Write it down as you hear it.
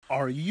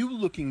Are you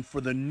looking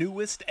for the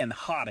newest and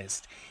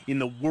hottest in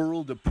the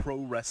world of pro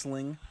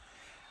wrestling?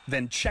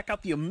 Then check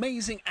out the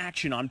amazing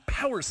action on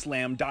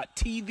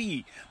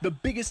Powerslam.tv, the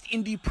biggest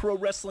indie pro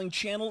wrestling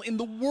channel in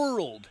the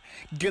world.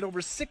 Get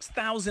over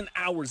 6,000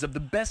 hours of the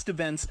best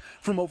events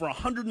from over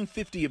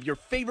 150 of your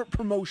favorite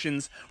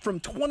promotions from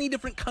 20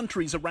 different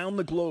countries around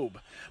the globe.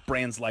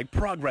 Brands like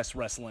Progress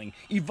Wrestling,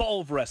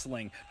 Evolve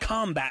Wrestling,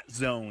 Combat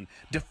Zone,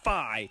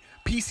 Defy,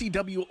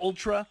 PCW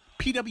Ultra,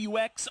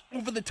 PWX,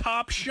 Over the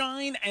Top,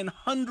 Shine, and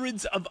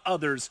hundreds of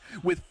others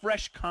with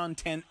fresh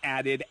content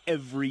added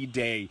every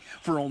day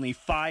for only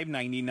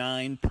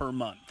 $5.99 per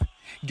month.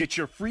 Get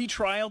your free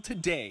trial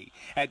today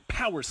at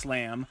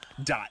Powerslam.tv.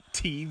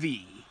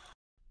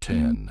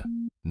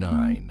 10,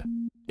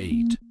 9,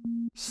 8,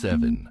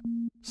 7,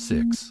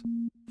 6,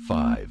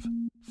 5,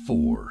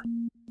 4,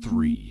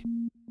 3,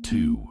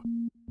 2,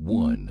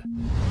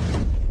 1.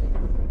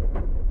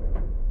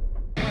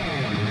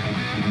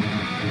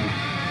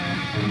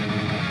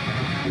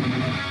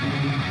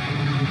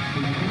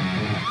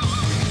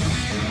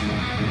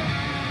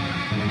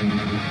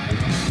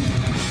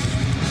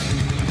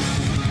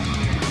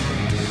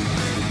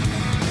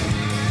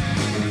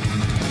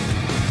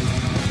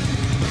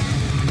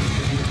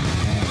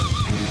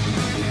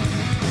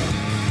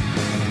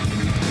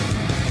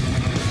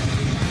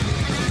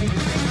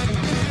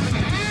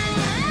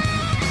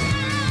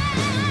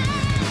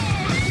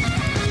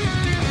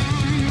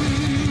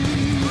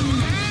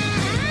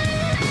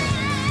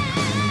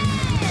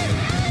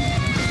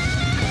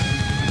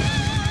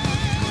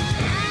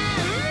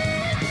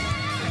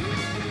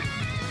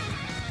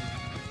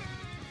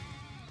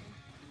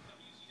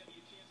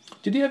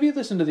 Have you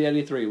listened to the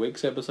 83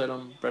 Weeks episode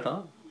on Bret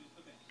Hart?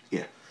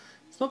 Yeah.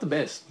 It's not the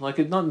best. Like,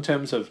 not in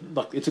terms of...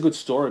 Like, it's a good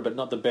story, but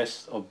not the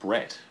best of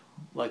Bret.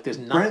 Like, there's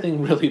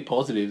nothing really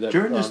positive. That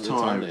during this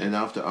time and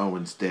after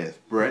Owen's death,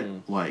 Bret,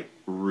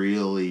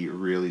 really,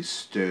 really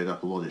stirred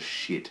up a lot of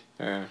shit.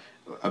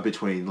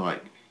 Between,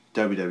 like,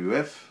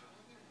 WWF,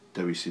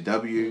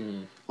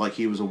 WCW. Like,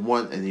 he was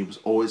and he was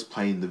always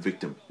playing the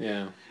victim.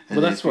 Yeah.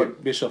 Well, that's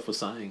what Bischoff was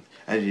saying.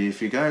 And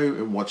if you go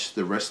and watch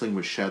the Wrestling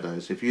with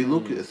Shadows, if you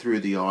look through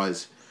the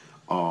eyes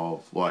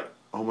of, like,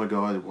 oh my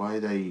God, why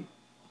did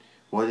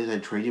they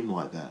treat him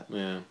like that?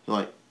 Yeah.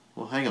 Like,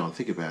 well, hang on,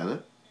 think about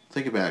it.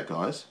 Think about it,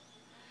 guys.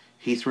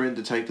 He threatened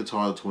to take the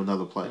title to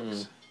another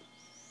place.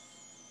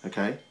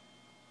 Okay?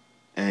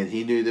 And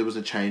he knew there was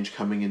a change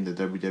coming in the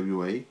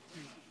WWE.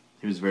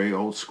 He was very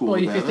old school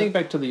about it. Well, if you think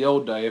back to the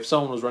old day, if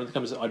someone was running the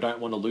company and said, I don't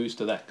want to lose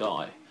to that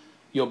guy,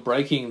 you're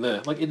breaking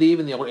the... Like,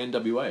 even the old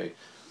NWA...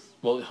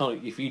 Well,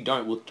 if you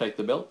don't, we'll take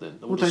the belt then.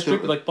 We'll just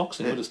strictly like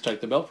boxing. We'll just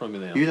take the belt from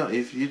you now.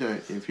 If you're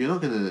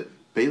not going to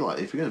be like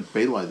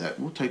that,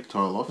 we'll take the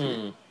title off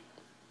you.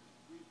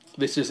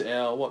 This is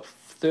our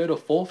third or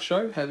fourth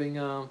show having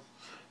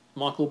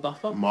Michael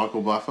Buffer.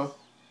 Michael Buffer.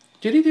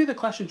 Did he do the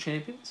Clash of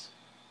Champions?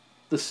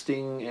 The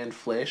Sting and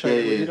Flair show?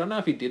 Yeah. I don't know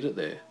if he did it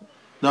there.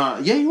 No,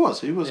 yeah, he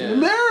was. He was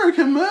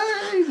American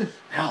made.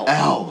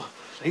 Al.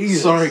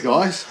 Jesus. Sorry,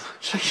 guys.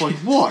 Like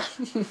what?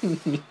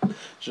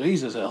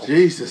 Jesus, Al.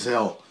 Jesus,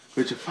 Al.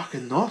 Could you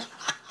fucking not?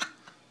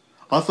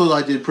 I thought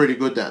I did pretty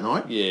good that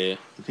night. Yeah.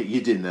 I think you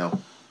didn't,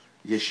 Al.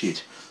 You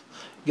shit.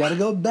 Gotta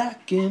go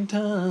back in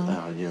time.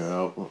 Oh,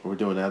 yeah, we're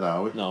doing that,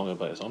 are we? No, I'm going to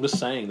play this. I'm just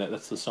saying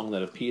that's the song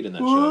that appeared in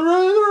that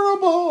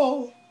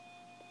show.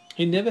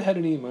 He never had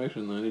any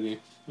emotion, though, did he?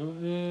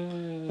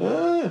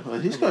 Well,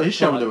 he's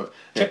showing to it.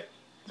 Check.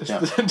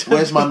 Yeah.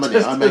 Where's my money?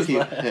 I'm making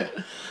it. Yeah.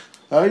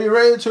 Are you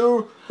ready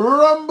to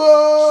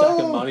rumble? Sack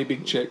of money,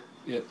 big check.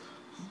 Yep.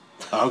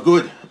 Oh,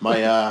 good.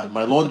 My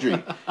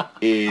laundry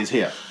is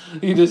here.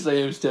 You just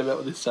see him step out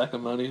with his sack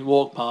of money,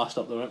 walk past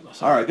up the ramp.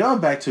 All right, going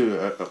back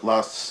to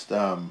last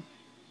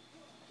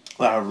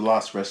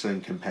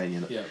wrestling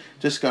companion. Yep.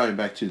 Just going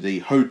back to the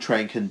Ho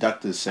Train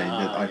conductors scene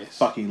that I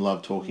fucking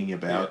love talking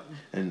about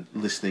and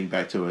listening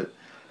back to it,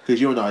 because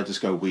you and I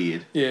just go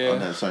weird. Yeah. On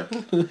that. So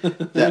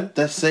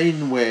that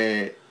scene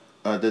where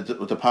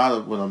the part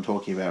of what I'm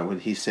talking about when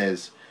he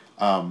says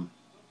that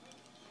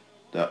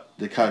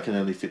the car can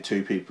only fit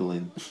two people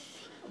in.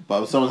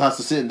 But if someone has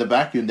to sit in the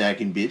back, you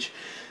nagging bitch.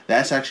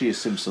 That's actually a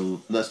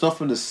Simpson. That's not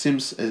from the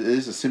Simpson. It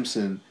is a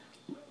Simpson,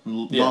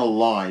 not a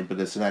line, but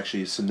it's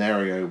actually a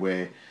scenario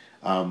where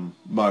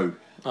Mo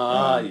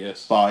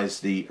buys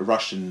the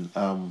Russian,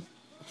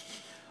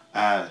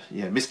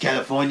 Miss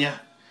California,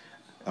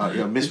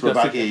 Miss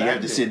Rebecca. You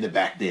have to sit in the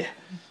back there.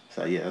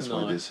 So yeah, that's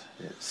what it is.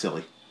 Yeah,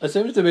 silly. There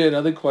seems to be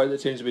another quote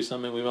that seems to be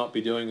something we might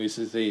be doing. This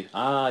is the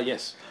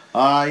yes.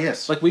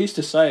 Yes. Like we used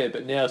to say it,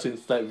 but now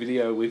since that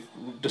video, we've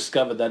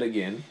discovered that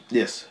again.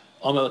 Yes.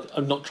 I'm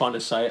not trying to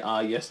say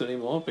yes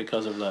anymore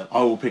because of that.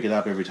 I will pick it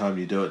up every time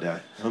you do it now.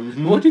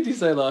 What did you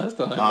say last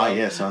time?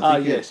 Yes.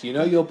 Yes. You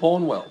know your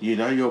porn well. You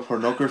know your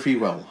pornography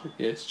well.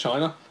 Yes.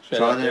 China.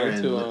 China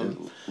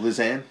and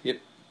Lizanne. Yep.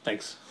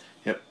 Thanks.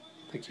 Yep.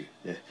 Thank you.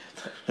 Yeah.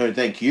 No,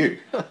 thank you.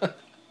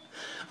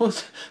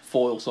 What's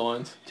foil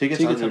signs?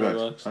 Tickets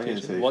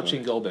 $100.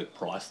 Watching Goldberg,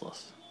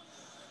 priceless.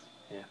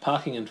 Yeah,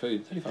 parking and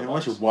food, $35. Why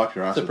don't you wipe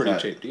your ass That's a with pretty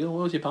that? cheap deal.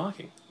 Where was your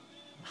parking?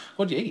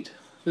 What did you eat?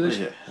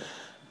 Yeah.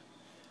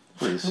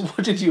 Please.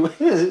 What did you...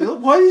 Yeah,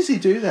 why does he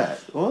do that?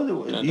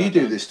 You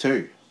do this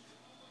too.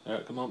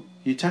 Alright, come on.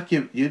 You tuck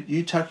your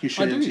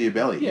shirt into your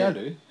belly. Yeah, I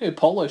do. Yeah,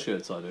 polo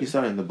shirts I do. He's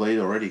starting to bleed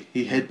already.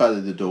 He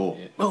headbutted the door.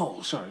 Yeah.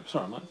 Oh, sorry,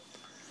 mate.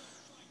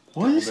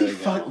 Why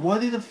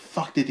the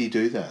fuck did he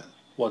do that?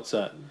 What's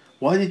that?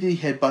 Why did he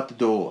headbutt the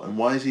door, and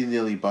why is he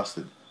nearly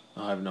busted?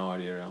 I have no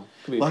idea, Al.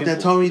 Like that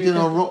time he did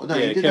on Raw. No,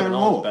 he did Kevin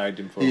on Raw. Owens bagged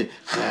him for it.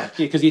 Yeah,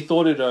 because he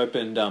thought it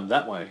opened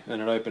that way,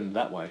 and it opened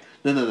that way.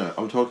 No.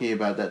 I'm talking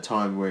about that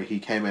time where he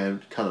came out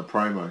and cut a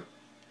promo.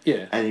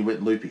 Yeah. And he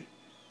went loopy.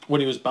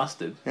 When he was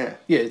busted. Yeah.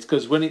 Yeah, it's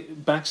because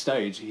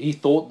backstage, he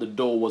thought the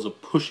door was a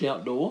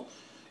push-out door.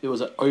 It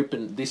was an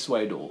open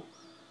this-way door.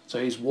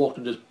 So he's walked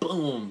and just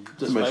boom,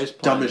 just the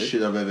most dumbest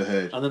shit I've ever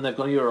heard. And then they've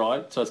gone, you're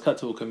right. So it's cut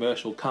to a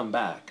commercial, come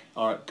back.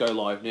 All right, go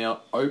live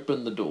now.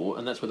 Open the door,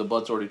 and that's where the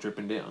blood's already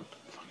dripping down.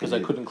 Because they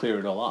couldn't clear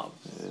it all up.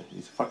 Yeah,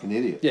 he's a fucking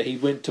idiot. Yeah, he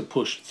went to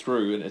push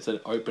through, and it said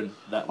open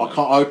that way. I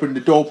can't open the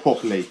door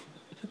properly.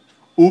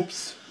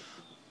 Oops.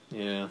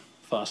 Yeah,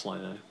 fast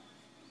lane, eh?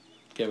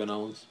 Kevin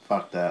Owens.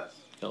 Fuck that.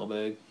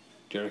 Goldberg.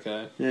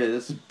 Jericho. Yeah,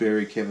 this is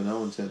Barry Kevin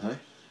Owens then, hey?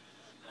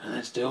 And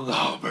then still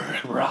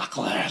Goldberg. Brock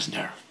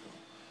Lesnar.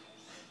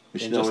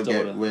 Which no one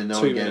gave, where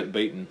no 2 minute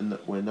beaten.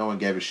 Where no one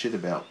gave a shit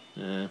about.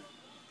 Yeah.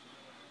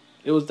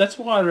 That's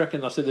why I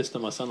reckon I said this to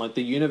my son, like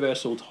the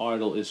universal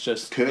title is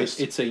just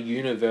cursed. It's a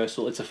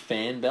universal, it's a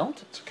fan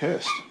belt. It's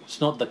cursed. It's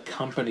not the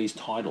company's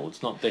title.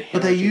 It's not the heritage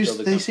But they of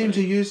the company. seem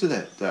to use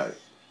it though.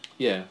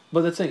 Yeah.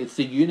 But that's the thing, it's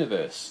the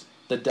universe.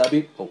 The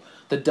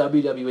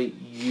WWE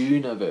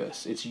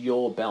universe. It's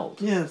your belt.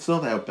 Yeah, it's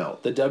not our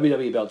belt. The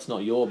WWE belt's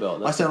not your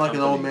belt. I sound like an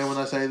old man when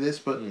I say this,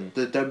 but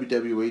the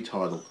WWE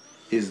title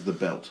is the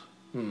belt.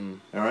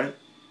 Alright?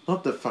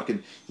 Not the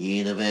fucking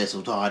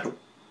universal title.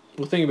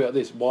 Well, think about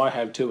this. Why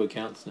have 2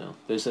 accounts now?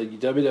 There's a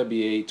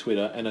WWE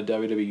Twitter and a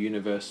WWE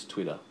Universe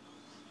Twitter.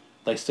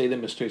 They see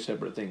them as 2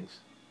 separate things.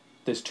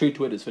 There's 2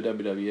 Twitters for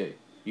WWE.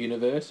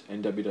 Universe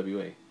and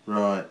WWE.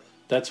 Right.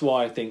 That's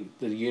why I think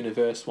the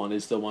Universe one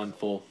is the one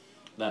for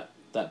that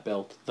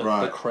belt.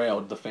 The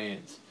crowd, the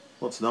fans.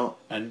 Well, it's not.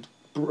 And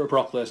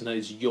Brock Lesnar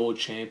is your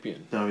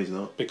champion. No, he's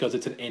not. Because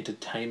it's an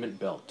entertainment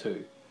belt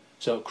too.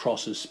 So it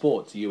crosses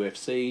sports.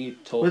 UFC,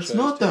 talk shows. It's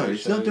not though.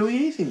 It's not doing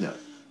anything though.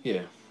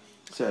 Yeah.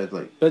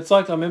 Sadly. But it's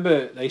like, I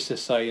remember they used to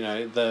say,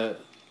 the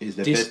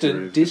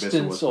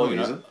distance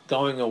or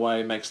going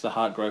away makes the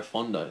heart grow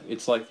fonder.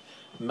 It's like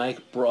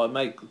make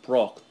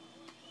Brock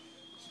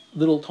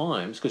little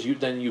times because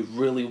then you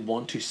really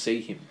want to see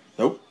him.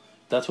 Nope.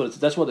 That's what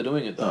they're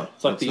doing it though. Oh,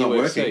 it's like the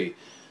UFC. Working.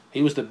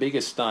 He was the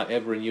biggest star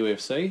ever in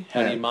UFC.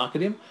 How do you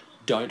market him?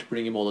 Don't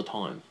bring him all the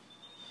time.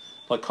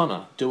 Like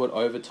Connor, do it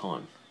over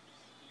time.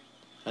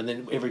 And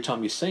then every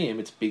time you see him,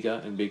 it's bigger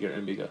and bigger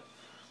and bigger.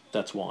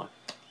 That's why.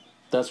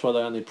 That's why they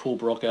only pull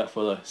Brock out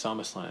for the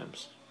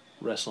SummerSlams,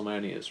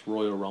 WrestleManias,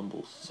 Royal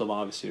Rumbles,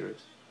 Survivor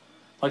Series.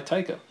 Like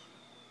Taker.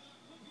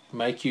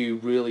 Make you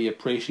really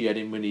appreciate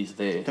him when he's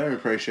there. Don't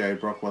appreciate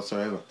Brock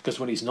whatsoever.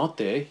 Because when he's not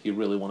there, you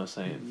really want to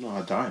see him. No,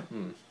 I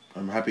don't.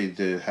 I'm happy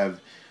to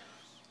have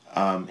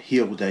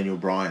heel Daniel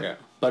Bryan. Yeah.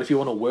 But if you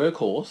want a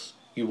workhorse,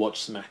 you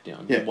watch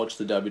SmackDown. Yeah. You watch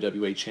the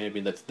WWE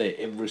champion that's there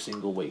every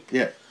single week.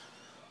 Yeah.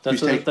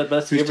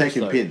 That's who's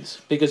taking pins?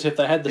 Because if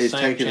they had the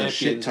same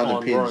champions on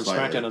Raw and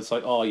SmackDown, lately. it's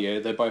like, oh yeah,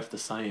 they're both the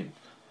same.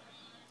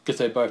 Because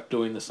they're both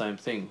doing the same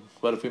thing.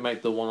 But if we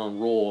make the one on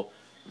Raw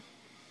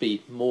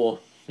be more,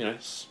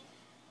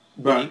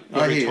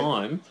 every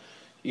time,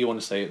 you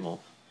want to see it more.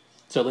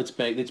 So let's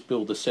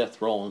build the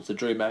Seth Rollins, the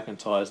Drew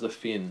McIntyres, the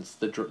Finns,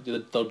 the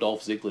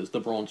Dolph Zigglers, the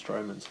Braun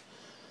Strowmans.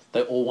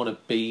 They all want to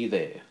be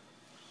there.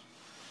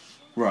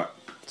 Right.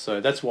 So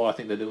that's why I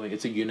think they're doing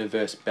it's a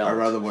universe belt I'd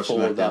rather watch for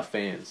SmackDown. their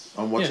fans.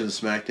 I'm watching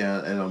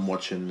SmackDown and I'm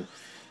watching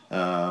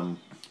well,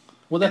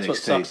 that's NXT. what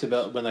sucks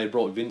about when they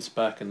brought Vince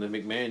back and the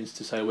McMahons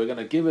to say, we're going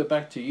to give it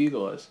back to you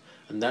guys.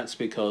 And that's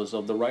because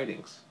of the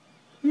ratings.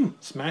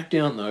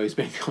 SmackDown, though, has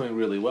been going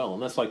really well.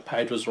 And that's like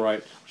Paige was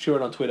right. She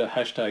wrote on Twitter,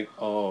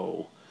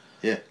 #oh.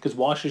 Yeah. Because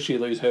why should she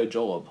lose her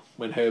job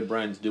when her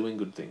brand's doing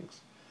good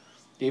things?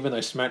 Even though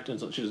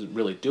SmackDown, she doesn't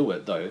really do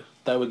it, though.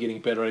 They were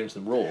getting better ratings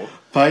than Raw.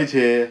 Paige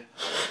here.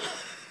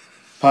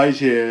 Paige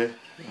here.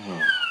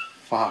 Oh,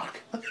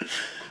 fuck.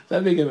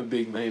 That became a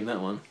big meme,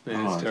 that one.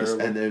 Yeah, it's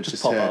terrible. And they're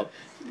just pop up.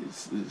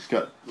 It's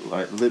got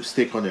like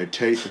lipstick on her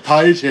teeth.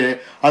 Paige here.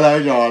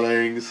 Hello,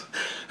 darlings.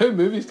 Her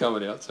movie's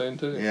coming out soon,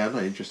 too. Yeah, I'm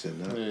not interested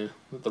in that. Yeah,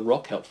 with the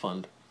Rock Help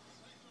Fund.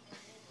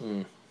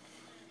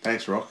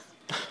 Thanks, Rock.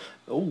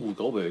 Oh,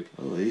 Goldberg.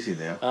 Oh, easy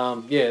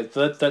now. Yeah,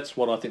 that's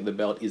what I think the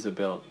belt is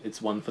about.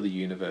 It's one for the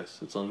universe.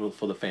 It's one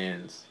for the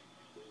fans.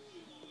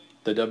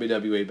 The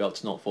WWE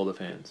belt's not for the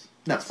fans.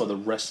 No. It's for the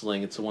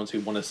wrestling. It's the ones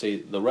who want to see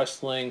the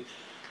wrestling.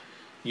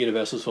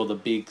 Universal's for the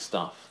big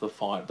stuff. The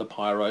fight, the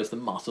pyros, the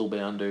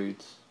muscle-bound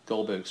dudes.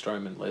 Goldberg,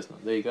 Strowman,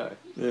 Lesnar. There you go.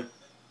 Yeah.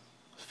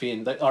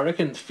 Finn. I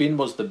reckon Finn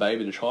was the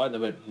baby to try. And they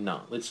went,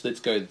 no, let's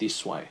go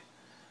this way.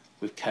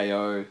 With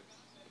KO.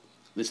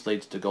 This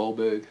leads to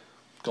Goldberg.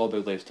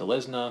 Goldberg leads to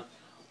Lesnar.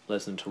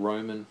 Lesnar to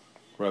Roman.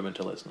 Roman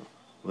to Lesnar.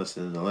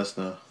 Lesnar to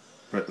Lesnar.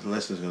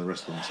 Lesnar's going to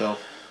wrestle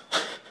himself.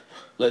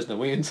 Lesnar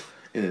wins.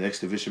 In an X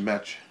Division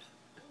match.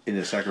 In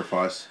a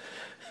sacrifice.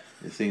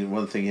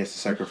 One thing he has to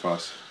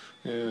sacrifice.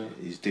 Yeah.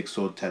 His Dick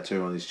Sword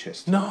tattoo on his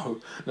chest. No.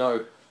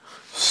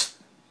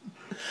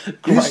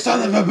 You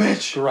son of a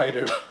bitch!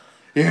 Greater.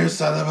 You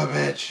son of a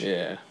bitch!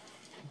 Yeah.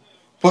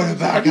 Put it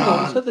back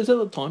on! Is that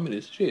what time it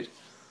is? Shit.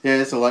 Yeah,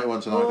 it's a late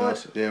one tonight,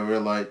 guys. Yeah, we're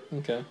late.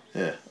 Okay.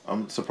 Yeah,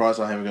 I'm surprised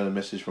I haven't got a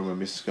message from a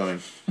missus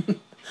going,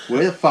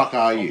 where the fuck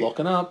are you? I'm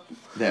locking up.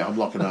 Yeah, I'm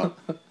locking up.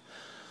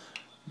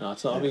 No,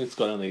 it's not. Yeah. I think it's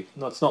got only...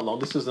 No, it's not long.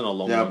 This isn't a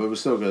long one. Yeah, but we're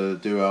still going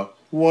to do our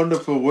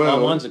wonderful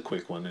world. Oh, mine's a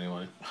quick one,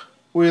 anyway.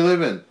 Where you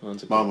living?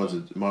 My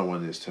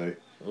one is too.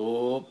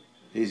 Oh.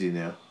 Easy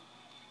now.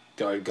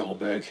 Go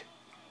Goldberg.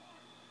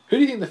 Who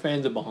do you think the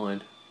fans are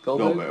behind?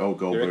 Goldberg? Oh,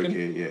 Goldberg,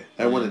 yeah.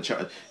 They want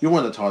you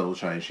want a title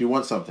change. You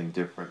want something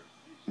different.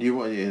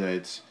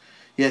 It's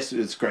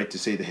great to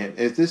see the hand.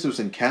 If this was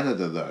in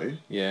Canada, though...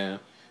 Yeah.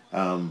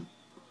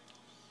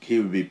 He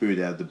would be booed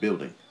out of the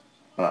building.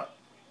 But...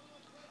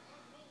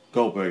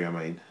 Goldberg, I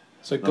mean...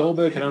 So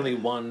Goldberg had only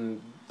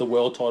won the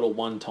world title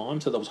one time,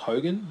 so that was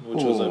Hogan,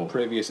 which was a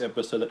previous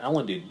episode that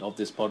Alan did of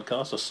this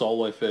podcast, a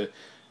solo for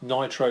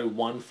Nitro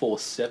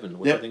 147,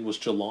 which I think was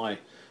July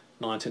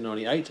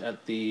 1998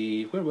 at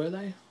the... Where were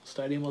they?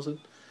 Stadium, was it?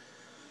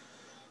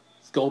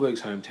 It's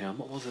Goldberg's hometown.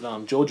 What was it?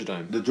 Georgia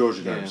Dome. The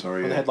Georgia Dome,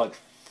 sorry. They had like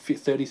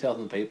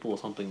 30,000 people or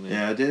something there.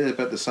 Yeah, I did it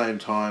about the same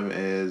time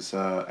as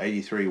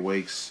 83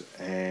 Weeks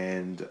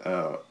and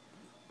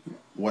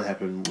what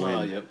happened when...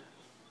 Oh, yep.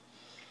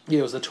 Yeah,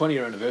 it was the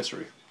 20-year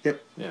anniversary.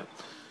 Yep. Yeah.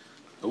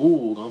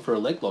 Ooh, going for a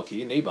leg lock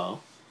here, knee bar.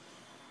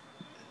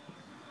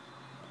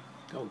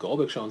 Oh,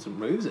 Goldberg showing some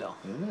moves out.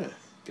 Yeah.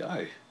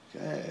 Go.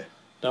 Yeah.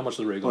 Not much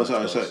of the regular.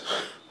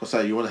 What's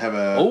that? You want to have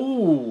a...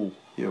 Oh!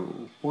 Yeah.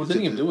 What's it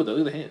even do with it?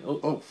 Look at the hand.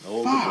 Oh,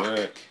 fuck. Good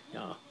work.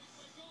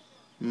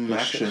 Yeah.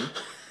 Action.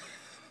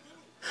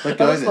 I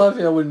just love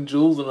how when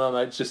Jules and I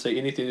mates just say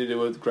anything to do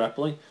with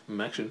grappling,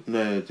 action.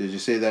 No, did you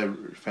see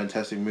that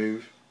fantastic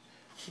move?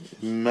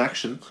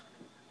 Action.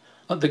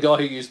 The guy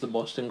who used the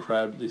Boston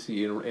Crab this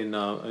year in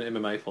an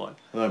MMA fight.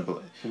 I don't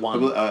believe.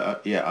 One.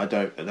 I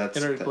don't. That's.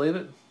 You don't believe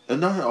it?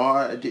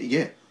 No,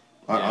 yeah.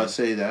 I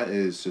see that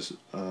as just.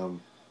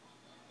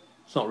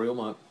 It's not real,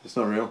 mate. It's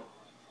not real.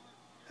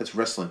 It's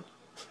wrestling.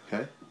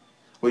 Okay.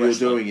 What you're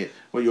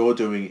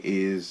doing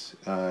is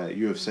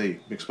UFC,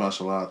 mixed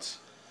martial arts.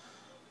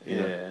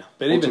 Yeah,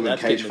 but even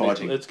that's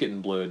it's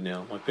getting blurred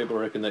now. Like people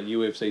reckon that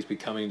UFC is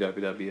becoming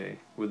WWE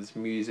with its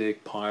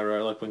music,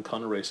 pyro. Like when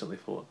Conor recently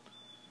fought,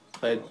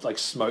 they had like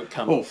smoke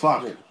come. Oh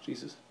fuck! Oh,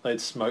 Jesus, they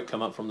had smoke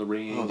come up from the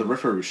ring. Oh, the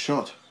referee was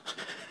shot.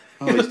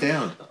 Oh, he's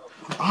down.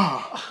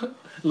 Ah,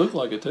 looked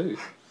like it too.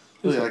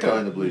 Look at that guy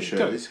in the blue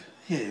shirt.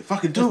 Yeah,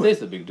 fucking do it. There's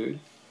the big dude,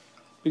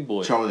 big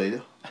boy. Child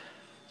eater.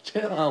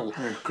 Child.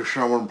 Could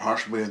someone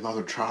pass me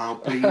another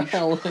child, please?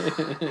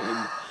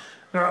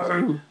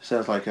 No.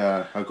 Sounds like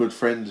a good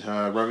friend,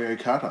 Romeo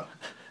Carter.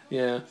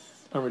 Yeah,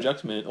 Homer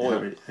Jackson, man.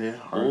 Yeah.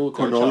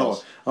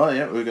 Charles. Oh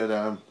yeah, we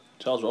got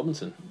Charles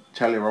Robinson.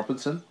 Charlie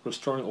Robinson.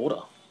 Restoring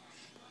order.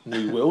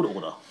 New world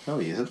order. No,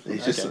 he isn't.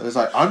 He's just. It's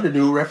like I'm the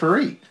new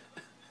referee.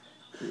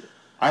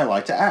 I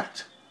like to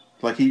act.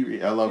 Like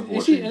I love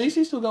watching. Is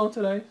he still going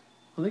today?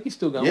 I think he's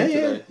still going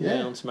today.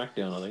 Yeah, on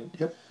SmackDown, I think.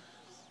 Yep.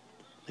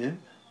 Yeah.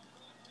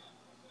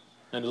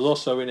 And is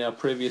also in our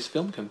previous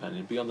film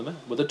companion, Beyond the Mat,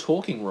 with a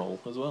talking role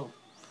as well.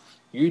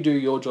 You do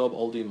your job,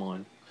 I'll do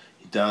mine.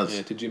 He does.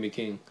 Yeah, to Jimmy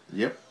King.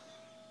 Yep.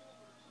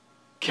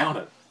 Count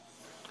it.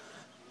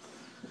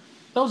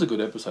 That was a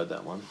good episode,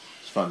 that one.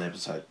 It's a fun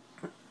episode.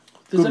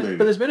 But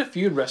there's been a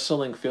few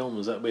wrestling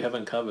films that we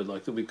haven't covered.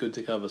 Like, it'd be good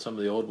to cover some of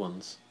the old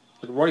ones.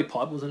 Like, Roddy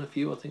Piper was in a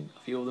few, I think. A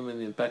few of them in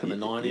the back of the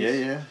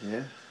 90s.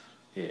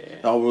 Yeah.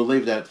 Oh, we'll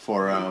leave that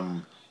for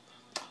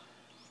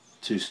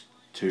to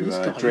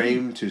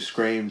dream, to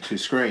scream, to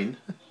screen.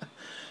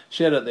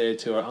 Shout out there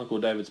to our Uncle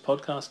David's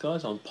podcast,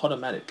 guys, on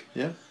Podomatic.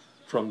 Yeah.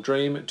 From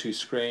dream to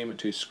scream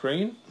to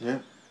screen. Yeah.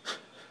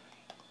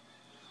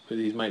 With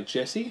his mate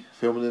Jesse.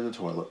 Filming in the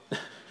toilet.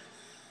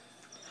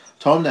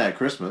 Told him that at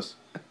Christmas.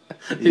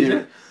 He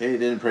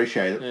didn't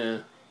appreciate it. Yeah.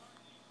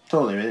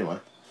 Told him anyway.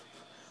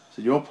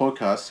 Said, your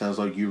podcast sounds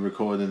like you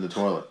recorded in the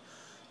toilet.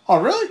 Oh,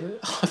 really?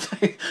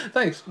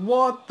 Thanks.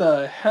 What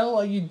the hell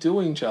are you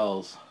doing,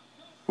 Charles?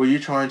 Were you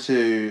trying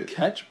to...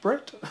 Catch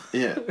Bret?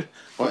 Yeah.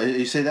 Well,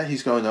 you see that?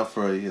 He's going up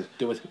for a...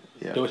 Do it.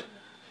 Yeah. Do it.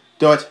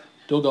 Do it.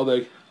 Do it,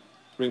 Goldberg.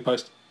 Ring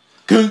post.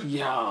 Good.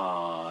 Yeah.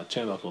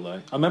 Turnbuckle,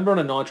 though. I remember on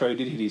a Nitro he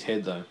did hit his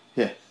head, though.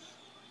 Yeah.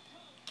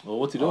 Well,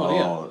 what's he doing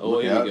here? Oh,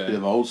 here we go. Bit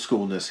of old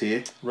schoolness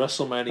here.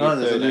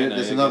 WrestleMania 13.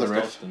 There's another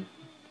ref. Where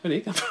did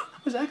he come from?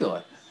 Where's that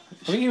guy?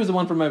 I think he was the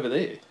one from over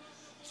there.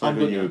 It's like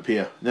when you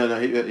appear. No,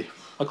 he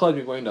I closed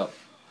my wound up.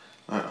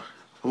 I'm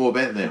all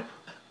bad now.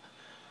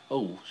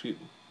 Oh, shoot.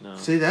 No.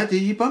 See that?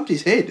 He bumped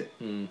his head.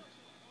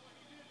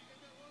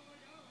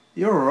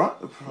 You're alright?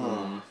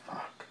 Oh,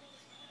 fuck.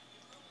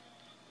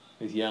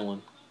 He's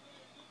yelling.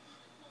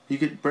 You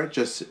get Bret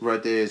just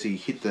right there as he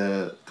hit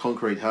the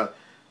concrete hut.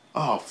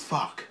 Oh,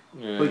 fuck.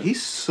 Yeah. Like,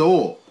 he's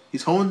sore.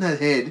 He's holding that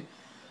head.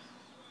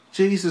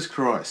 Jesus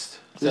Christ.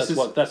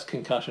 So that's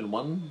concussion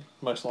 1,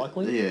 most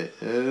likely? Yeah.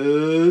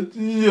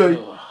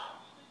 Yeah.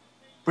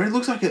 Bret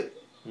looks like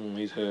it.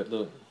 He's hurt,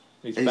 look.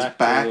 He's back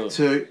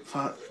to...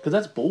 Fuck. Because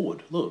that's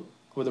board, look.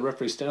 Where the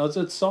referee stands.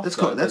 It's soft.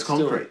 That's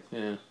concrete. Still,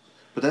 yeah.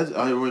 But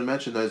I would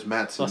imagine those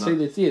mats... I see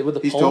this, yeah, with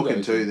the he's pole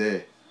talking too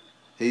there.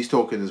 He's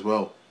talking as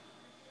well.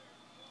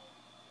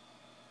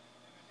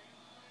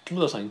 I'm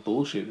not saying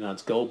bullshit. No,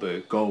 it's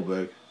Goldberg.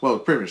 Well,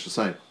 pretty much the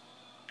same.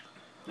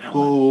 No,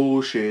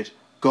 bullshit.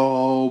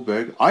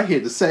 Goldberg. I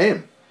hear the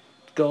same.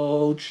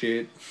 Gold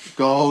shit.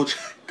 Gold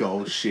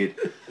shit.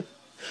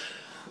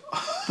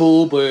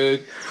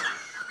 Bullberg.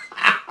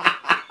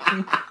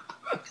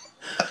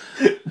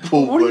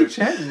 What are you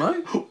chanting,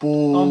 mate?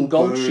 I'm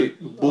gold shit.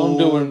 I'm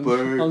going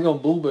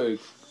Bullberg.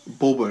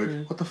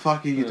 Bullberg. What the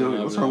fuck are you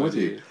doing? What's wrong with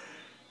you?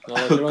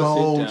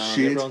 Gold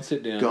shit. Everyone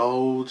sit down.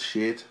 Gold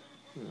shit.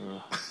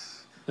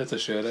 That's a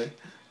shirt, eh?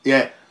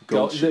 Yeah.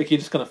 Gold shit. Like you're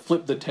just going to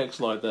flip the text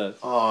like that.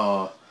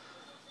 Oh.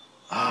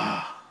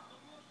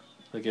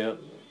 Look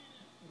out.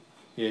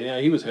 Yeah,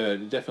 he was hurt.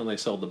 He definitely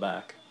sold the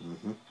back.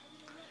 Mm-hmm.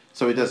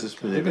 So he does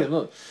this maneuver.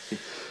 Look.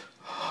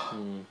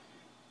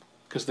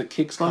 Because the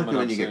kick's like coming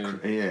when up you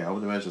soon. I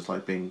would imagine it's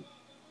like you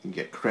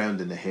get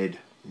crowned in the head.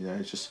 You know,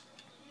 it's just...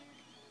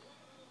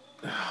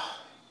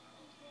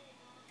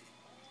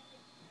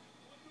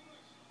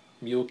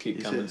 Mule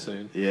kick coming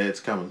soon. Yeah, it's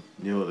coming.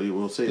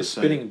 We'll see the it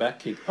soon. spinning back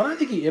kick. I don't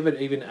think he ever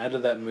even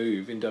added that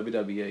move in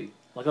WWE.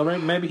 Like, I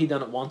mean, maybe he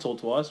done it once or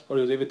twice, but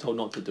he was ever told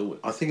not to do it.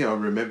 I think I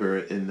remember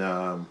it in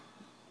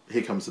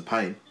Here Comes the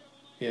Pain.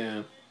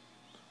 Yeah.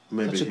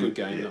 Maybe such a good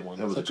game, that one.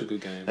 That was such a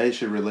good game. They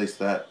should release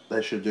that.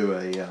 They should do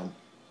a...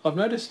 I've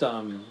noticed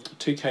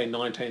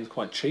 2K19 is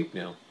quite cheap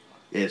now.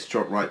 Yeah, it's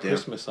dropped right down.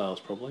 Christmas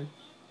sales, probably.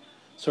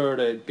 Saw it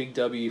at Big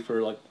W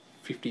for like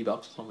 $50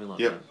 or something like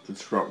that. Yep,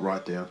 it's dropped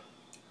right down.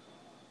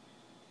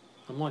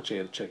 I might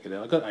check it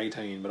out. I got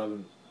 18, but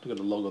I've got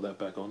to log all that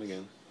back on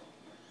again.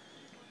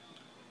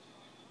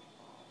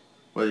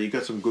 Well, you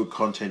got some good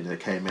content that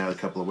came out a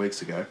couple of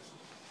weeks ago.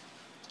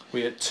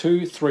 We're at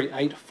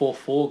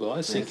 23844,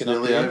 guys. Syncing it's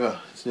nearly up over.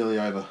 It's nearly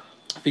over.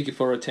 Figure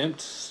 4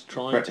 attempts,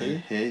 trying to. Yeah,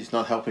 he's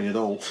not helping at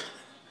all.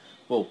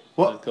 Well,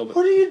 what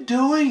are you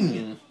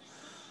doing?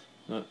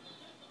 No.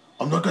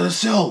 I'm not going to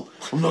sell.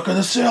 I'm not going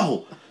to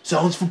sell.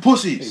 Selling's for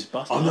pussies.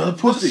 I'm not a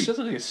pussy. It's just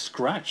like a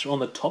scratch on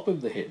the top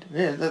of the head.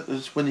 Yeah, that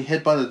was when he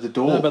headbutted the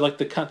door. No, but like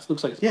the cut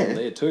looks like it's on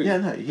there too. Yeah,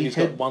 no. He's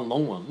got one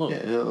long one. Look.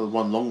 Yeah,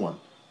 one long one.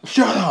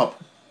 Shut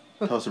up!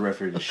 Tells the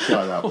referee to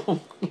shut up.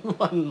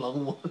 One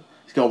long one.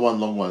 He's got one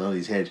long one on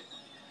his head.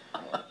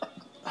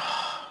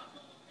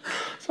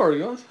 Sorry,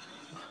 guys.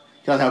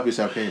 Can't help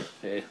yourself, can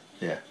you?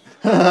 Yeah.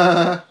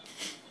 Yeah.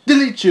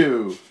 Delete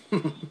you!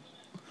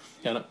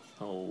 Can it?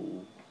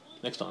 Oh.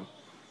 Next time.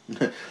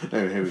 No,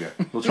 here we go.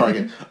 We'll try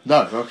again.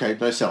 No, okay,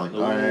 no selling.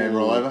 And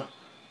roll over.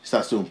 He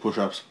starts doing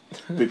push-ups.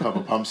 Big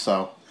Papa Pump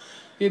style.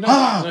 Yeah,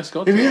 no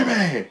Scotty. If you hear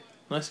me!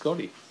 No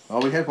Scotty.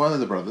 Oh, we had one of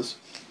the brothers.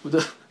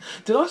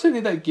 Did I send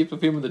you that gif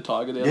of him with the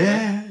tiger down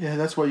there? Yeah,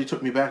 that's why you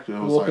took me back. I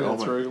was walking like,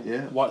 through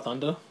yeah. White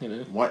Thunder, you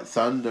know. White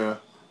Thunder.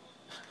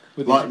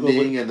 With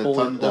lightning and the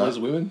thunder. All his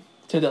women.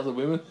 10,000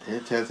 women. Yeah,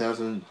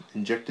 10,000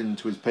 injected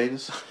into his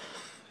penis.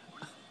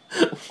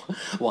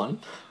 1,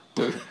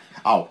 2.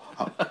 Oh,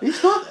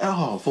 he's not.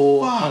 Oh,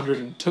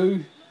 402.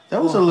 Fuck.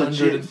 That was a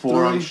legit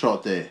forearm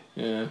shot there.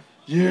 Yeah.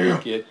 Yeah.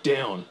 Get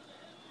down.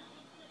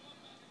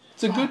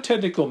 It's a good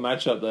technical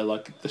matchup though,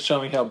 like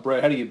showing how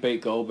do you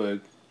beat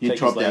Goldberg? You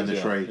chop down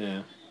the tree.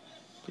 Yeah.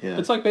 Yeah.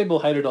 It's like people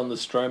hated on the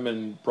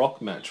Strowman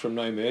Brock match from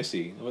No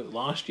Mercy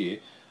last year.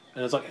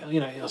 And it's like, you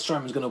know,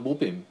 Strowman's going to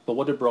whoop him. But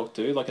what did Brock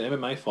do? Like an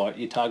MMA fight,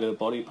 you target a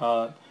body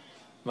part,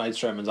 made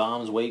Strowman's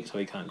arms weak so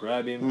he can't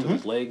grab him, took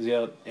his legs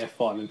out,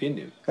 F5 and pinned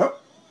him.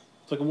 Yep.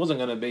 It's like it wasn't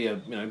going to be a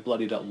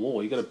bloodied up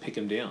war. You got to pick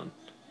him down.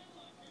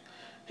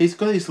 He's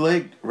got his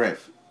leg,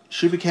 ref.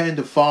 Should be counted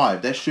to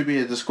 5. That should be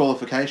a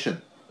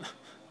disqualification.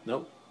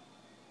 Nope.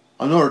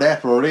 I'm not a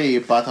referee,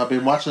 but I've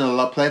been watching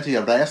plenty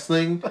of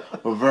wrestling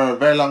for a very,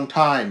 very long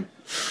time.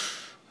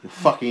 You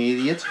fucking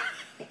idiot.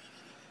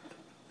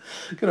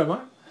 Good on, mate.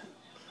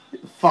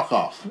 Fuck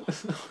off.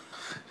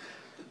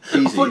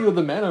 Easy. I thought you were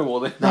the man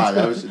over there.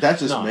 No, that's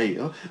just me.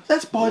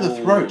 That's by the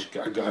throat.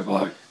 Go,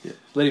 bloke. Yeah.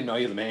 Let him know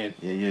you're the man.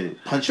 Yeah.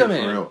 Punch him for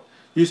real.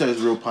 Use those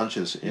real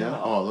punches.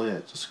 Yeah. Oh, look at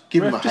that. Just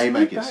give him a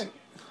haymakers.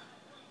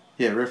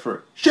 Yeah,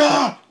 referee. Shut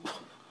up!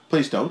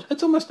 Please don't.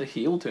 It's almost a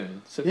heel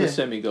turn. For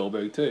Sammy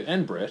Goldberg too,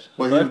 and Bret.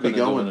 Well, he'll be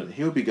going.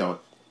 He'll be going.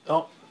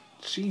 Oh,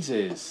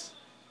 Jesus!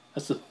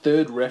 That's the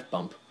 3rd ref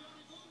bump.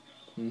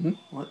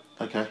 What?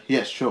 Okay.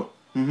 Yes, sure.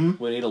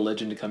 We need a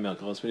legend to come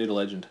out, guys. We need a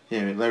legend.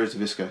 Yeah, Larry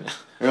Zbyszko.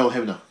 Earl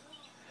Hebner.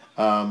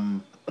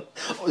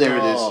 There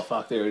it is. Oh,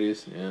 fuck, there it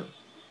is. Yeah.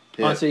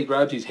 I see he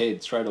grabbed his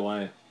head straight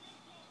away.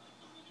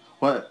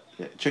 What?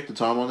 Yeah, check the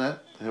time on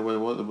that. Yeah,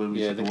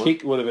 the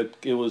kick would have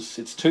been, it's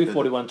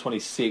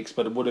 2:41.26,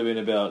 but it would have been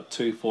about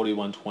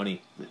 2:41.20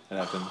 that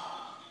happened.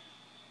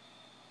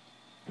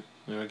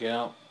 There we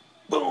go.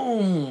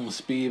 Boom!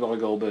 Spear by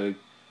Goldberg.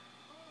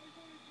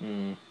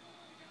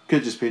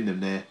 Could just pinned him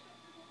there.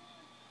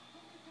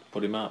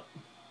 Put him up.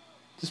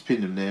 Just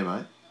pinned him there,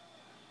 mate.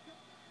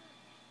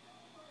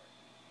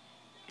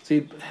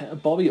 See,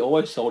 Bobby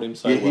always sold him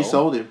so well. Yeah, he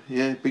sold him.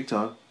 Yeah, big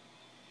time.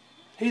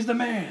 He's the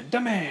man. The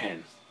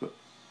man.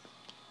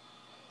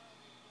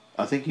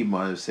 I think he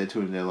might have said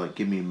to him there, like,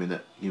 give me a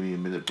minute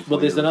before. Well,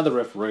 there's another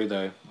referee,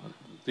 though.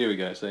 There we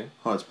go, see?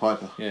 Oh, it's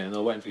Piper. Yeah, and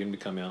they're waiting for him to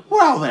come out.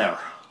 Well, there.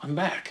 I'm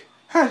back.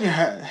 How the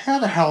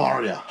hell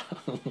are you?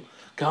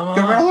 Come on.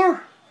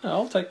 Gorilla? No,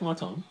 I'll take my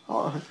time.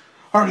 Oh,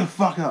 hurry the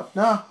fuck up.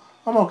 No,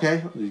 I'm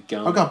okay. I've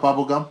got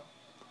bubble gum.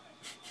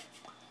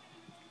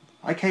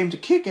 I came to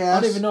kick ass.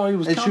 I didn't even know he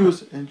was coming.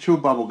 And chew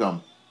bubble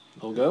gum.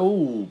 I'll go,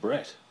 ooh,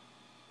 Bret.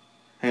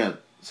 Hang on.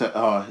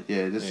 So,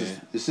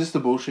 is this the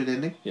bullshit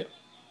ending? Yep.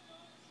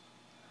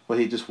 Where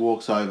he just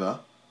walks over.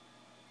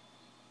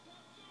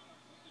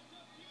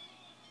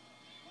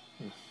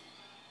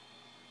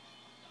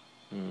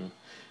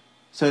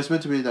 So it's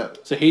meant to be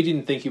that... So he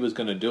didn't think he was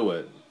going to do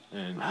it.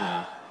 And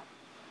yeah.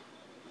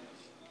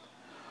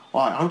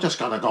 Alright, I'm just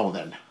going to go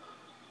then.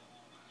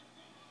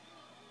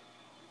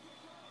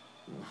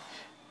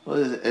 Well,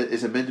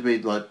 is it meant to be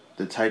like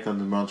the take on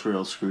the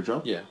Montreal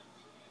Screwjob? Yeah.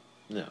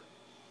 Yeah.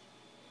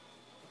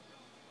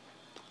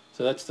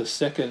 So that's the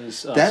second...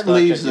 that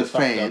leaves the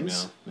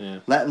fans... Yeah.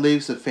 That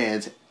leaves the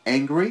fans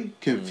angry,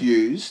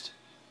 confused.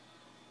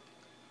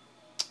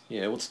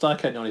 Yeah, well, it's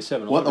Starrcade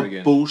 97 all what over a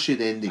again.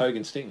 Bullshit ending.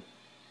 Hogan Sting.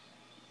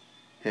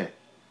 Yeah.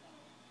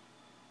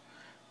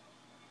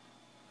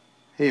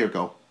 Here you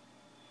go.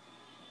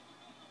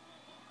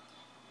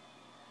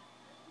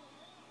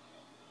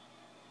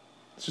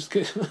 It's just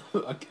good.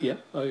 Yeah.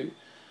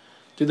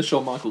 Do the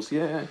Shawn Michaels.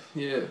 Yeah.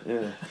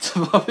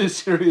 Survivor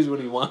Series when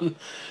he won.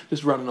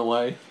 Just running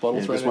away.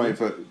 Bottles just waiting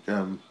for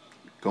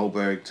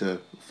Goldberg to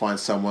find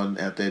someone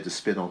out there to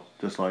spit on.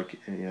 Just like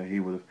he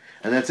would have.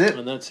 And that's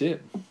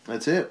it.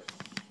 That's it.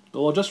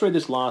 Well, I'll just read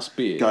this last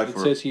bit. It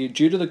says here,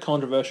 due to the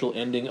controversial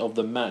ending of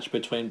the match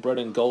between Bret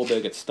and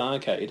Goldberg at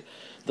Starrcade,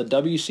 the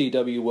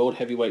WCW World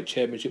Heavyweight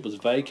Championship was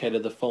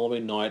vacated the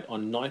following night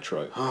on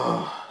Nitro.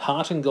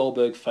 Hart and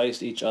Goldberg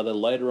faced each other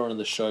later on in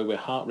the show, where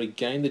Hart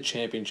regained the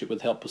championship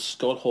with help of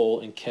Scott Hall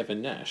and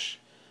Kevin Nash.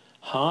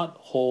 Hart,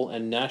 Hall,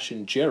 and Nash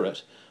and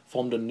Jarrett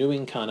formed a new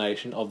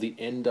incarnation of the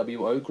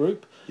NWO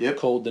group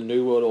called the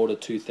New World Order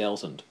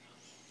 2000.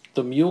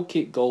 The mule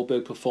kick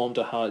Goldberg performed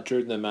to Hart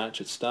during the match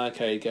at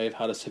Starrcade gave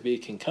Hart a severe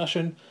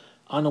concussion.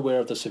 Unaware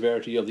of the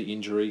severity of the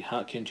injury,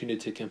 Hart continued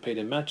to compete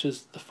in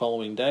matches. The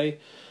following day,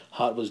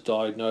 Hart was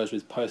diagnosed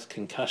with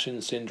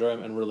post-concussion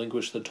syndrome and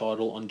relinquished the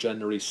title on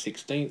January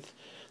 16th.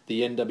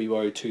 The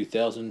NWO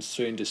 2000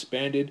 soon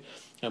disbanded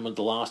and was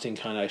the last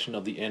incarnation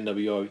of the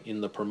NWO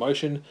in the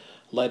promotion.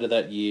 Later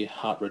that year,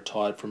 Hart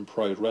retired from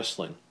pro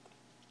wrestling.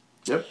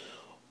 Yep.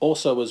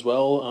 Also as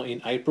well,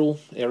 in April,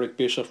 Eric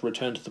Bischoff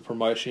returned to the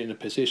promotion in a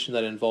position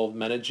that involved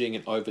managing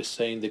and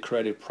overseeing the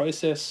creative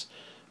process.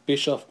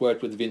 Bischoff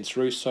worked with Vince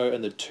Russo,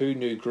 and the two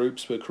new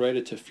groups were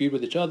created to feud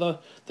with each other: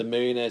 the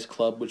Millionaires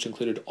Club, which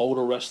included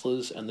older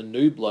wrestlers, and the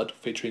New Blood,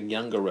 featuring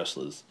younger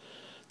wrestlers.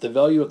 The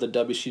value of the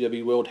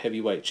WCW World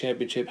Heavyweight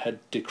Championship had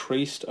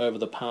decreased over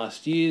the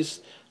past years,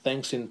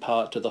 thanks in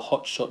part to the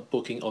hotshot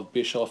booking of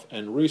Bischoff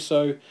and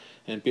Russo,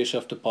 and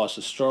Bischoff devised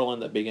a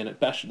storyline that began at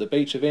Bash at the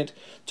Beach event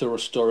to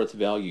restore its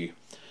value.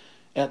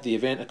 At the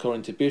event,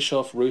 according to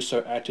Bischoff,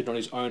 Russo acted on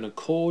his own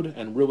accord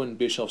and ruined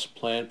Bischoff's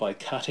plan by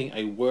cutting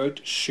a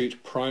worked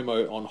shoot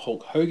promo on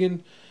Hulk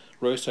Hogan.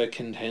 Russo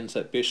contends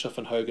that Bischoff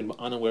and Hogan were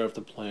unaware of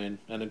the plan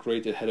and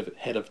agreed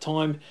ahead of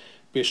time.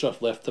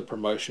 Bischoff left the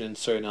promotion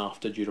soon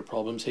after due to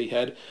problems he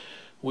had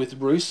with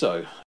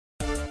Russo.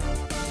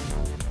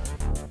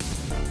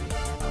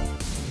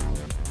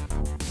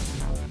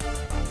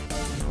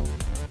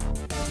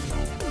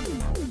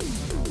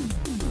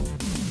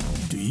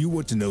 You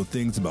want to know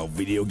things about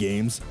video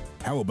games?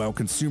 How about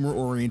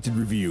consumer-oriented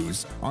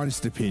reviews,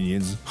 honest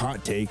opinions,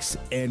 hot takes,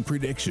 and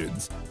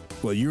predictions?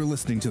 Well, you're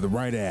listening to the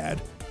right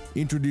ad.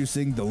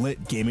 Introducing the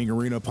Lit Gaming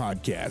Arena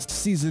Podcast,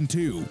 Season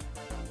 2.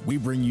 We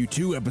bring you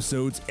 2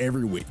 episodes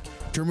every week.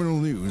 Terminal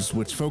News,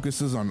 which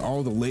focuses on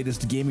all the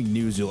latest gaming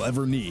news you'll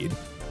ever need.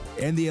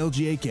 And the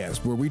LGA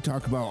Cast, where we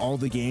talk about all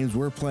the games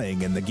we're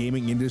playing in the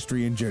gaming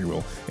industry in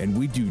general, and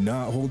we do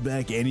not hold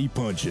back any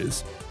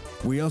punches.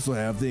 We also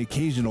have the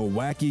occasional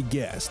wacky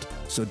guest,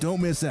 so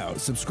don't miss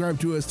out. Subscribe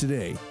to us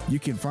today. You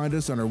can find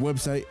us on our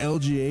website,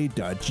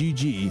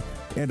 lga.gg,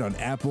 and on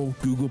Apple,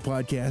 Google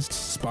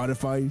Podcasts,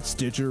 Spotify,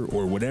 Stitcher,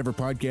 or whatever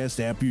podcast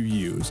app you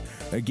use.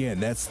 Again,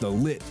 that's the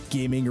Lit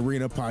Gaming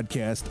Arena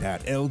Podcast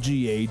at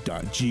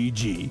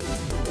lga.gg.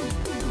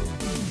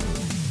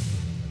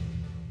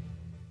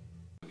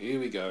 Here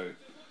we go.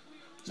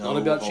 It's not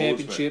about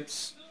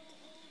championships.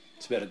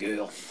 It's about a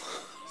girl.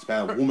 It's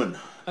about a woman.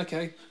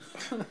 Okay.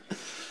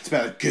 It's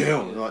about a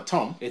girl. You're like,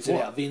 Tom, it's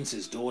about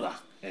Vince's daughter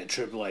and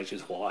Triple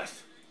H's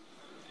wife.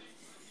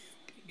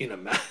 In a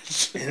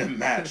match.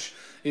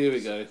 Here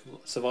we go.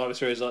 Survivor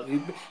Series. Like,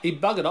 he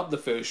buggered up the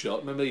first shot.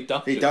 Remember, he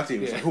ducked it. He ducked it. He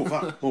was like, oh,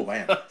 fuck. Oh,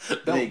 man.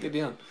 Bell, get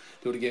down.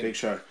 Do it again. Big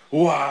show.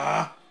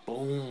 Wah!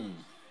 Boom.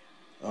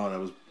 Oh, that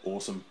was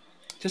awesome.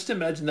 Just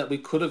imagine that we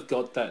could have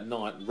got that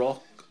night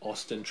Rock,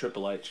 Austin,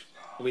 Triple H.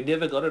 We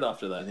never got it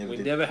after that. We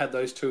did. never had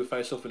those two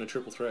face off in a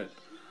triple threat.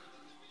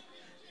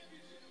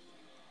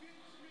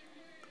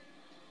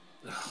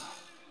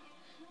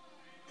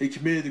 He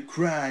committed a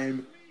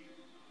crime.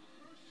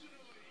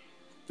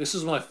 This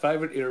is my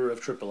favourite era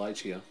of Triple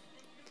H here.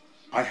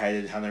 I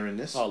hated Hunter in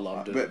this. I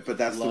loved it. But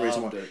that's the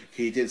reason why. Loved it.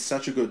 He did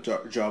such a good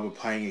job of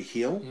playing a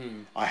heel.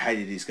 I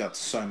hated his guts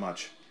so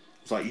much.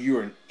 It's like,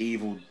 you're an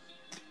evil...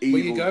 Well,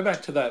 you go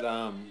back to that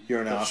You're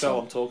an that arsehole. show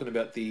I'm talking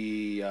about,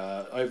 the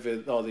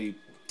the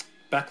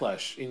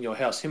Backlash in your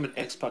house. Him and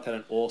X-Pac had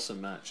an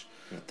awesome match.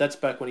 Yeah. That's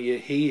back when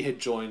he had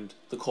joined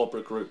the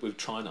corporate group with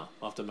China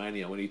after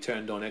Mania, when he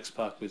turned on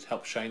X-Pac with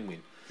helped Shane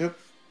win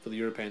for the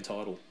European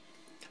title.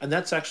 And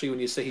that's actually when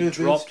you see he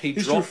dropped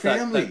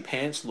that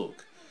pants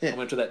look and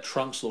went to that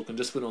trunks look and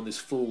just went on this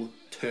full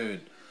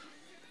turn.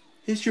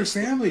 It's your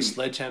family. The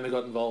Sledgehammer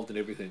got involved in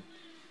everything.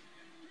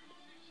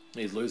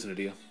 He's losing it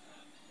here.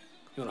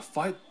 You want to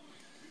fight?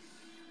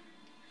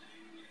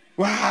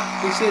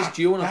 Wow. He says,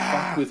 "Do you want to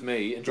fuck with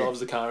me?" and drives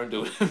the car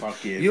into it.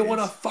 Fuck yeah. You want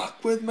to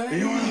fuck with me?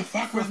 You want to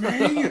fuck with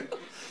me?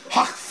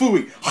 Hak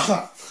fooey.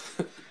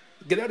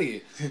 Get out of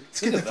here. Let's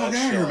get the fuck out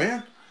of here,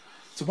 man.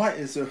 It's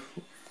a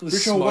There's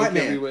rich old smoke white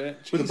man everywhere.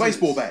 with a Jesus.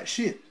 baseball bat.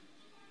 Shit.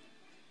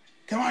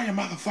 Come on, you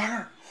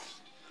motherfucker.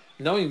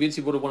 Knowing Vince,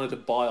 he would have wanted to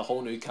buy a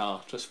whole new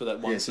car just for that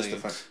one It's just scene.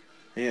 a fuck.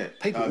 Yeah.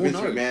 People will Vince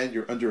know. McMahon,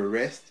 you're under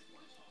arrest.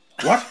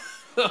 What?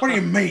 What do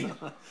you mean?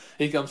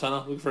 Here comes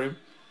Hunter. Look for him.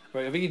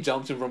 Right, I think he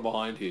jumps in from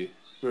behind here.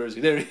 Where is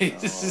he? There he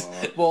is.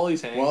 While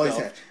he's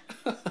handcuffed.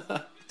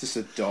 Just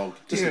a dog.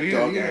 Just a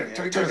dog. Yeah.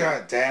 Take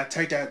that, Dad.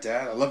 Take that,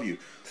 Dad. I love you.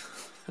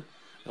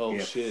 Oh,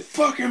 shit.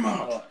 Fuck him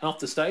up. Oh, and off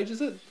the stage,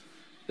 is it?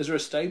 Is there a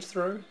stage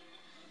throw?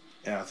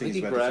 Yeah, I I think think he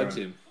he's about to grabs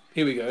throw him.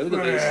 Here we go. Look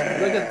at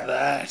this. Look at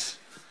that.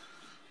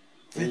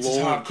 Vince is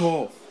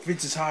hardcore.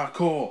 Vince is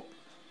hardcore.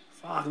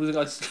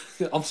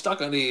 Fuck, I'm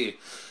stuck under here.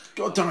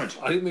 God, don't.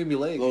 I didn't move my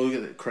leg. Look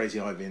at that crazy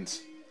eye,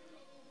 Vince.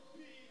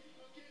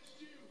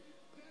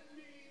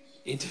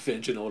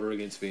 Intervention order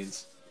against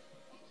Vince.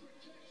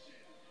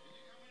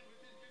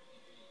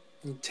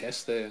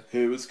 Test there.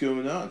 Hey, what's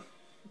going on?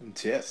 And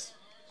Tess.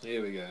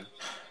 Here we go.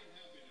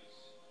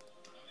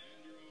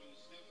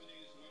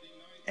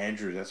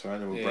 Andrew, that's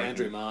right. Yeah,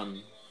 Andrew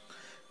Martin.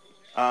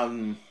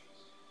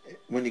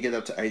 When you get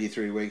up to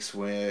 83 weeks,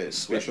 where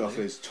Bischoff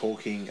is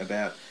talking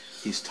about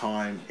his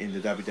time in the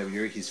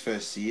WWE, his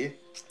first year.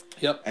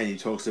 Yep. And he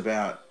talks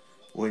about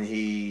when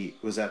he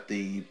was at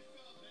the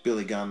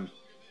Billy Gunn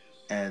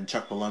and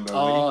Chuck Palumbo wedding.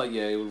 Oh,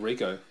 yeah, with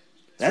Rico.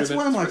 That's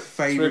one of my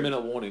favourite...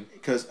 3-minute warning.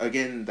 Because,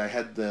 again, they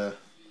had the...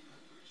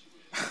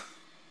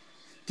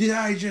 Did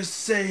I just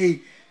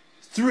say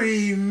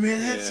 3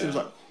 minutes? Yeah. It was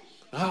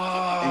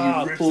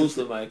like... Pulls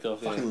the make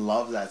off. Fucking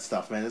love that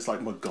stuff, man. It's like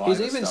MacGyver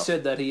He's even stuff.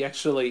 said that he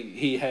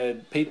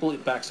had people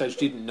backstage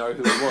didn't know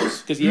who it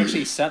was because he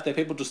actually sat there.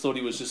 People just thought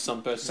he was just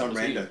some person. Some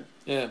rando.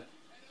 Yeah,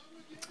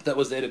 that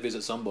was there to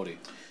visit somebody.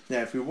 Now,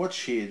 if we watch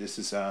here, this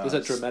is... There's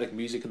that dramatic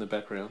music in the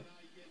background.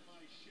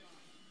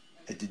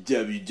 At the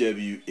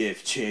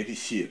WWF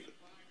Championship.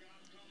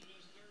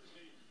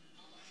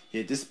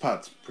 Yeah, this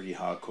part's pretty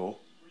hardcore.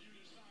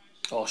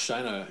 Oh,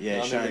 Shano.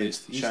 Yeah, Shane, He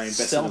best in the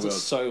sells it world.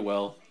 so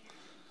well.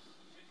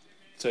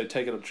 So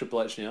take it up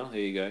Triple H now. There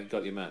you go.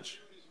 Got your match.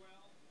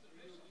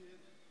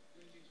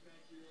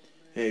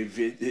 Hey,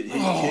 kid,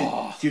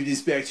 give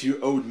this back to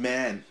your old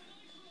man.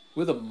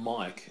 With a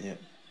mic. Yeah.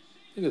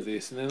 Look at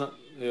this. And they're not...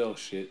 Oh,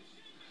 shit.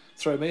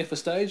 Throw me off a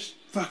stage?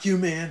 Fuck you,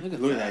 man. Look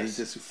at that. that. He's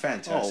just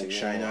fantastic, Oh,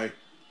 Shano.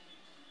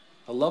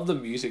 I love the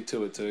music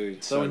to it too.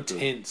 So So good.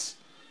 intense.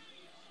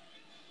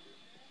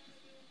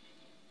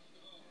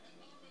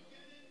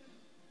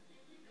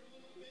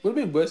 Would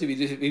have been worse if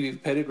he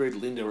pedigreed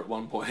Linda at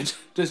one point.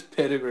 Just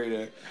pedigreed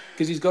her.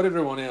 Because he's got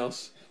everyone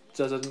else.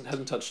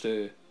 Hasn't touched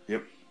her.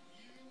 Yep.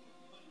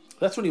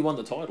 That's when he won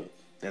the title.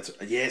 That's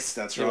Yeah,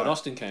 right. when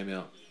Austin came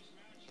out.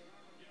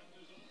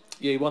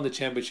 Yeah, he won the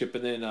championship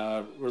and then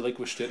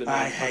relinquished it. And then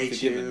I hate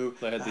Unforgiven. you.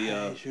 They had I the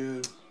hate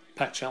you.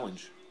 Pack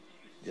Challenge.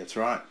 That's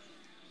right.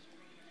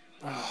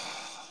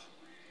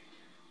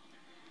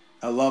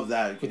 I love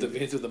that. With the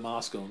Vince with the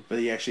mask on. But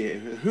he actually...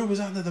 Who was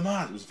under the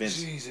mask? It was Vince.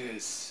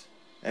 Jesus.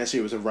 Actually,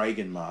 it was a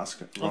Reagan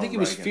mask. I think he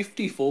was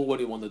 54 when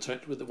he won the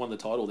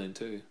title then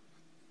too.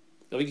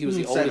 I think he was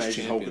the Same oldest age as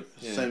champion.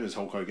 Hulk, Same as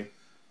Hulk Hogan.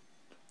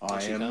 I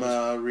Actually am comes.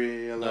 a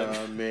real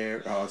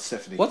American... Oh, it's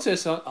Stephanie. What's her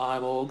song?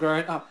 I'm all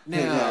grown up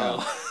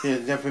now. Yeah,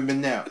 never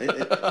been now.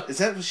 Is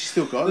that what she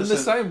still got? In the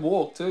same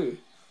walk too.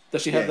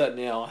 Does she have Yeah. that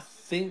now? I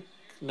think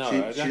no. I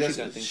actually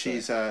don't think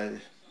she's so.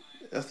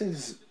 I think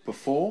this is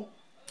before.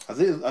 I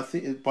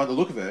think by the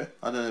look of her,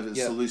 I don't know if it's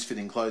Yeah. the loose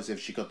fitting clothes if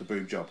she got the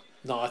boob job.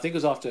 No, I think it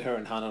was after her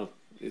and Hannah.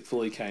 It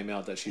fully came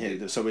out that she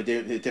did. So it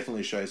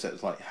definitely shows that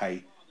it's like,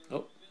 hey.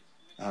 Oh.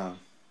 No,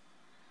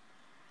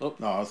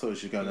 I thought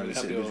she was going over to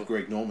sit with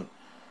Greg Norman.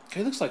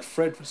 He looks like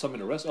Fred from something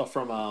to wrestle. Oh,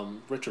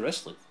 from Retro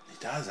Wrestling. He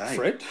does, eh?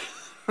 Fred.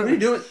 What are you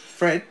doing,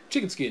 Fred?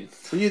 Chicken skin.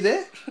 Were you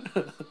there?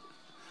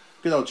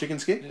 Good old chicken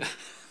skin.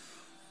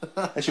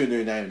 That's your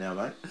new name now,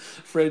 mate.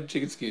 Fred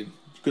Chicken Skin.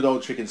 Good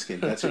old chicken skin.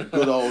 That's it.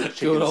 Good old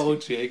chicken Good skin.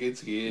 old chicken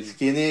skin.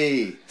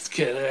 Skinny.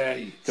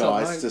 Skinny.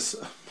 Guys,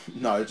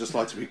 just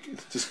like to be,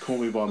 just call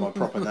me by my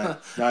proper name.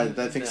 No,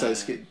 don't think so.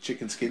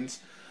 Chicken skins.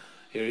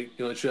 Here,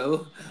 you want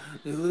trouble?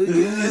 Love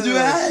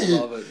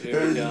Love it. Here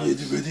it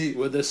comes.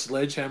 With a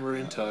sledgehammer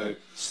in tow.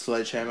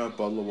 Sledgehammer,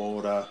 bottle of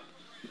water.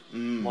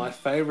 My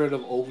favourite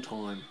of all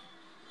time.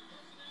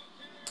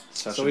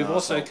 Such So an we've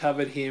also arsehole.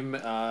 covered him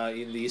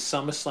in the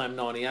SummerSlam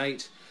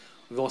 98.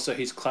 We've also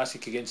his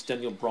classic against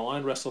Daniel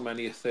Bryan,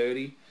 WrestleMania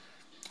 30.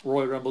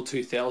 Royal Rumble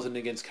 2000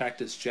 against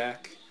Cactus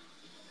Jack.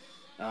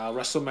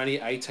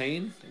 WrestleMania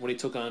 18 when he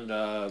took on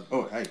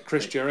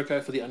Chris Jericho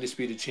for the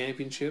Undisputed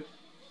Championship.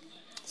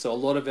 So a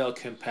lot of our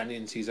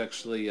companions he's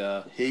actually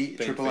been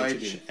Triple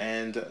featured H,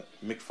 and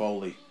Mick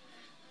Foley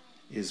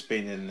has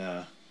been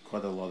in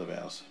quite a lot of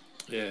ours.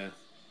 Yeah.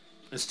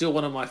 And still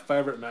one of my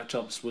favourite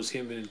matchups was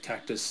him and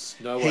Cactus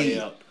No Way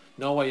Out.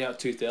 No Way Out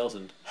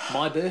 2000.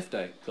 My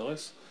birthday,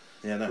 guys.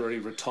 Yeah, no. Already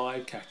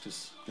retired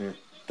Cactus. Yeah.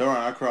 Don't worry,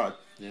 I cried.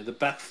 Yeah, the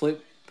back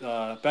flip,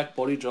 back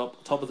body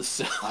drop, top of the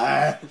cell.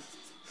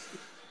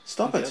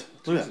 Stop it.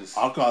 Yeah, Look at Jesus.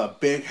 that. I've got a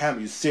big hammer.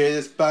 You see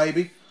this,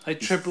 baby? Hey,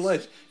 Triple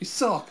H, you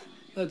suck.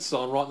 That's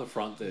on right in the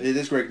front there. It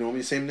is Greg Norman.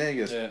 You see him there? He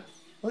goes, Yeah.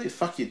 what the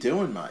fuck you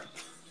doing, mate?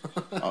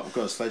 I've got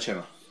a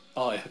sledgehammer.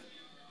 Oh, yeah.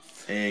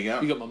 There you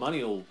go. You got my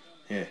money all.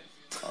 Yeah.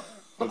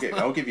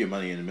 I'll give you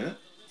money in a minute.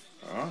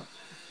 All right.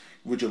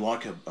 Would you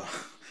like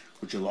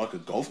a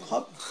golf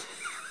club?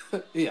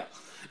 Yeah.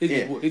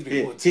 It'd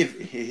be woods.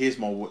 Here's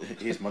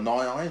my 9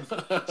 iron.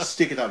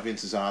 Stick it up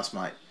Vince's ass,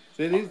 mate.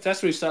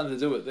 That's where he's starting to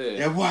do it there.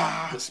 Yeah,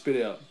 wow. The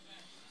spit out.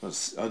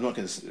 I'm not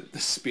going to. The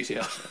spit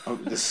out.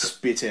 The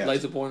spit out.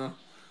 Laser pointer.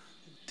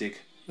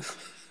 Dick.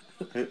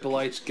 Triple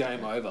H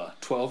game over.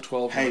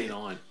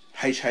 12-12-99.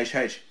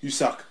 H. You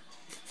suck.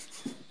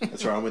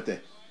 That's right, I'm with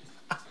there.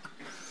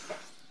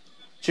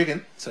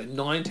 Chicken. So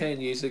 19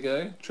 years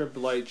ago,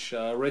 Triple H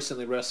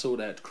recently wrestled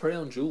at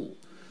Crown Jewel.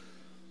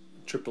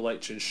 Triple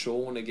H and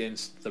Shawn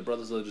against the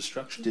Brothers of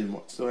Destruction.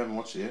 Still haven't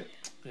watched it yet.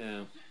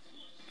 Yeah.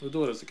 We'll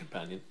do it as a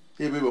companion.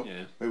 Yeah, we will.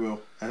 Yeah. We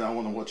will. And I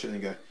want to watch it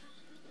and go,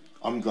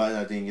 I'm glad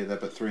I didn't get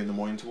up at 3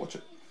 a.m. to watch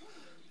it.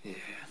 Yeah.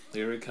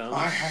 There it comes.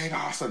 I hate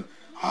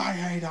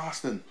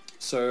Austin.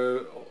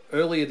 So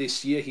earlier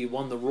this year, he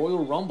won the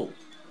Royal Rumble,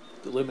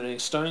 eliminating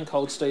Stone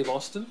Cold Steve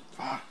Austin.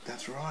 Fuck,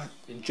 that's right.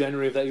 In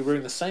January of that, you're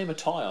wearing the same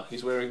attire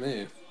he's wearing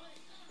there.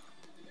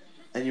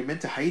 And you're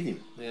meant to hate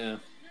him. Yeah.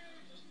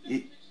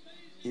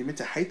 You're meant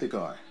to hate the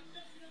guy.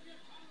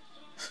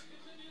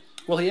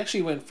 Well, he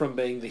actually went from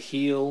being the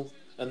heel,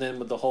 and then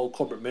with the whole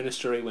corporate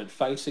ministry, he went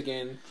face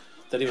again.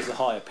 Then he was the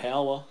higher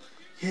power.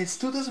 Yeah, it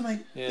still doesn't make...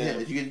 Yeah,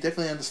 you can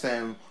definitely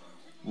understand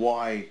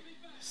why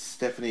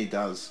Stephanie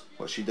does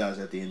what she does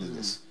at the end of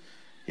this.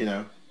 You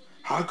know,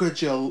 how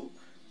could you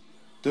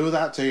do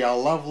that to your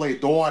lovely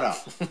daughter?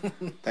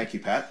 Thank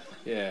you, Pat.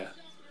 Yeah.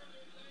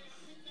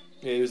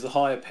 Yeah, he was the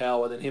higher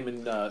power. Then him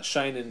and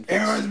Shane and It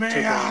was me, took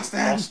on Austin.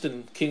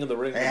 Austin, King of the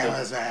Ring. It with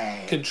was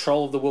me.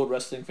 Control of the World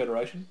Wrestling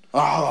Federation.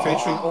 Oh.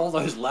 Featuring all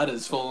those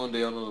ladders falling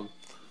down on them.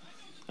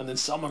 And then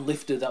someone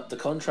lifted up the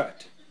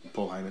contract.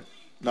 Paul Heyman.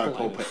 No,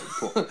 Paul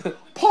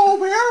Paul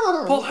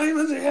Bearer. Paul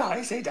Heyman's here,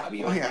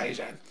 ICW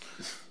invasion.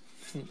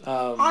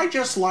 I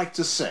just like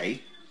to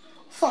say,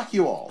 fuck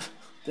you all.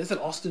 There's an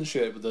Austin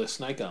shirt with the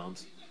snake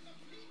arms.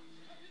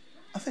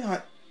 I think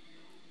I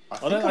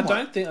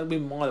don't think we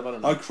might have. I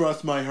don't know. I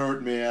crossed my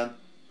heart, man.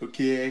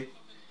 Okay.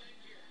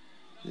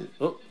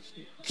 Oh,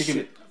 Kick him.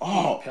 shit.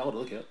 Oh, Power to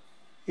look at.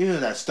 you know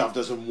that stuff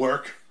doesn't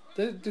work.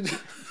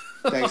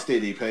 Thanks,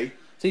 DDP.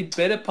 See,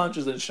 better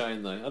punches than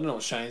Shane though. I don't know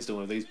what Shane's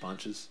doing with these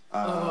punches.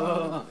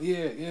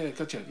 Yeah,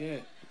 gotcha, yeah.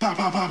 Pow,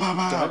 pow, pow, pow,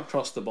 pow. Don't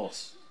cross the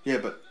boss. Yeah,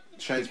 but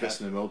Shane's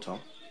best in the world, Tom.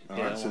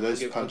 Alright, so well, those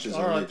I'll give- punches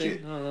all are right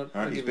legit. then, all right,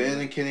 I'll Alright, he's give better him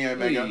than that. Kenny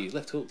Omega. Hey,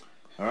 left hook.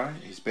 Alright,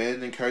 he's better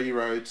than Cody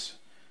Rhodes.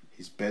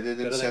 He's better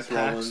than Better Seth than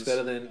Pax, Rollins.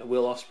 better than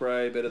Will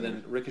Ospreay, better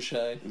than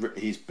Ricochet.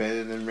 He's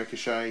better than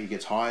Ricochet. He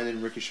gets higher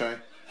than Ricochet.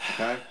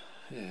 Okay?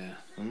 Yeah.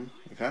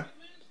 Okay?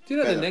 Do you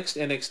know Better. the next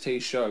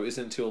NXT show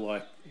isn't until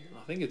like,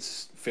 I think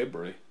it's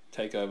February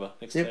takeover,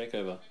 next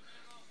takeover.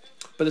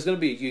 But there's going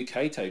to be a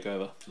UK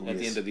takeover at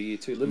the end of the year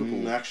too,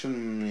 Liverpool.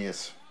 Action,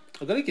 yes.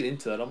 I've got to get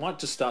into that. I might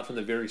just start from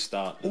the very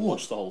start and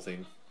watch the whole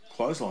thing.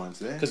 Clotheslines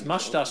there. Because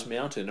Mustache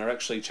Mountain are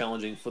actually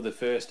challenging for the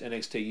first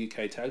NXT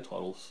UK tag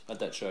titles at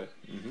that show.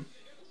 Mm-hmm.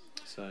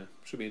 So,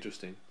 should be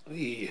interesting. Oh,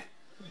 yeah.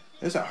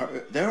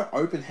 There are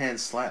open hand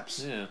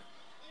slaps. Yeah.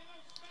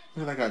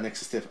 Look at that guy next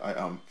to Steph.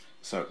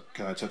 So,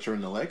 can I touch her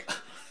in the leg?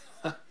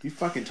 You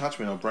fucking touch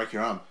me and I'll break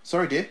your arm.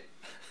 Sorry, dear.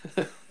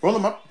 Roll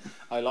them up.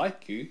 I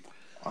like you.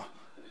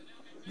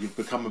 You've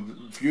become a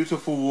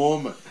beautiful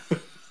woman.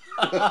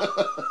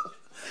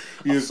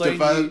 I've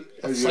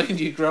seen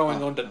you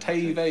growing onto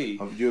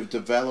TV. You've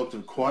developed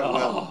quite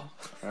well.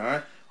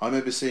 Alright? I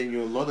remember seeing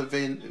you a lot of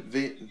Jesus.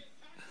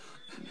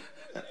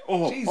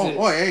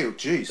 hey,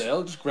 jeez.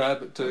 They'll just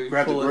grab it too.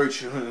 Grab the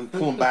brooch and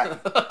pull them back.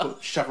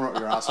 Shove them up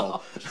your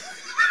asshole.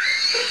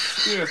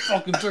 Yeah,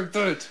 fucking drink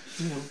that.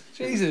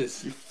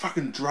 Jesus. You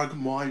fucking drug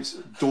my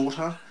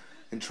daughter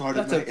and try to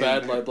That's make a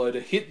bad low blow to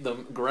hit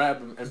them, grab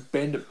them, and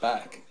bend it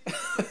back.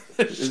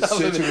 Shove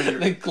so them in,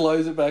 and then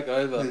close it back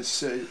over.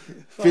 Vince,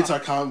 I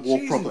can't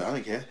walk properly. I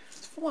don't care.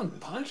 It's fun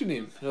punching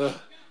him. Ugh.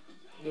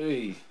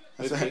 Hey.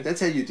 That's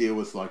how you deal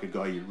with like a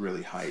guy you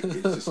really hate.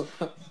 It's just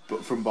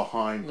from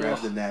behind, grab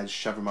the nads,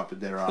 shove him up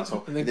in their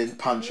asshole, and then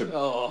punch him.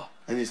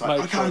 And he's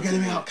like, I can't get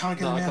him out. I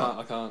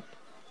can't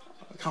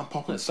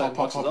pop him.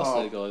 Pop.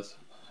 There, guys.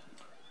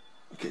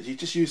 Okay, you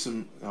just use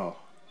some.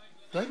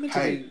 They meant to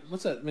be,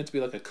 what's that meant to be,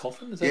 like a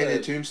coffin? Is that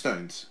they're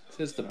tombstones. It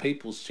says the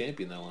People's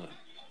Champion though on it.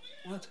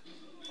 What?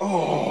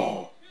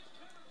 Oh.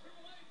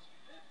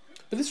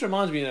 But this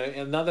reminds me,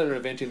 another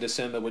event in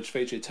December which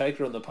featured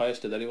Taker on the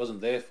poster that he wasn't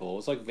there for. It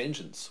was like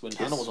Vengeance when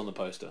Hunter was on the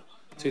poster,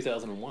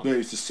 2001. No, he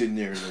was just sitting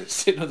there,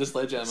 sitting on the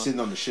sledgehammer, sitting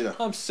on the shitter.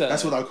 I'm sad.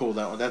 That's what I call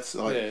that one. That's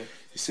like you're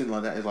sitting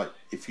like that. It's like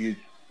if you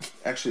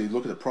actually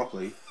look at it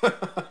properly,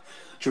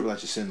 Triple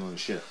H is sitting on the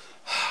shitter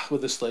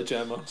with the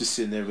sledgehammer, just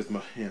sitting there with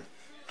my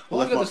I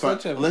left my phone.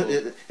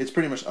 It's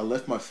pretty much I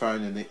left my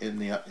phone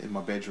in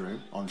my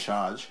bedroom on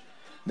charge.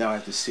 Now I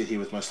have to sit here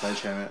with my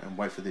sledgehammer and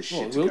wait for this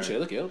shit to wheelchair, go.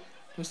 look out.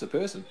 Who's the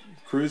person?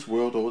 Cruise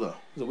World Order.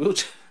 There's a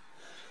wheelchair.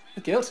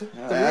 Look out.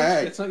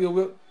 Hey. It's not your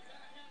wheel.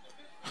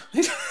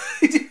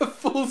 He did a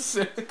full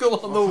circle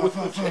on the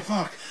wheelchair.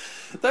 Fuck.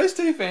 Those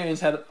two fans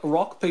had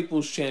Rock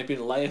People's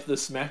Champion Lay of the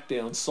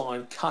SmackDown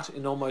sign cut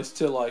in almost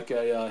to like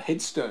a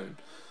headstone.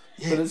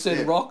 But it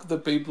said Rock the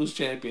People's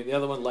Champion. The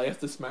other one Lay of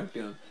the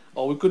SmackDown.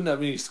 Oh, we couldn't have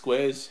any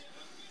squares.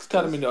 Let's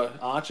cut them into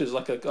arches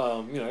like a,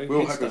 We're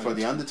all hoping for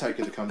the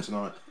Undertaker to come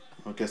tonight.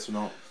 I guess we're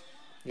not.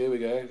 Here we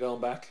go,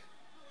 going back.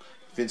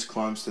 Vince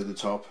climbs to the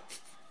top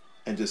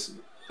and just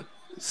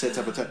sets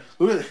up a table.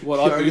 Look at what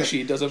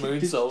Ibushi does a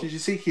moonsault. Did you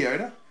see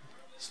Kyoto?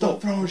 Stop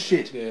throwing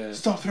shit. Yeah.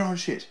 Stop throwing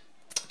shit.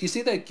 Do you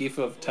see that gif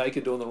of Taker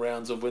doing the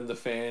rounds of when the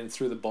fan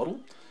threw the bottle?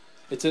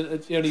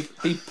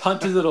 He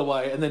punches it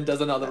away and then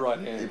does another right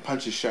hand. He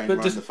punches Shane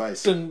right in the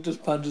face. And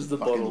just punches the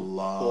bottle.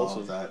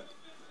 Love that.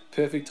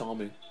 Perfect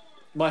timing.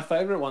 My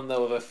favourite one,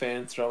 though, of a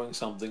fan throwing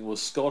something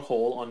was Scott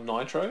Hall on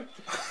Nitro,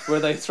 where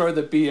they throw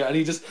the beer and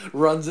he just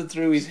runs it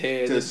through his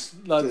hair. Does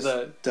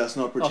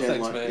not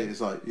pretend like it.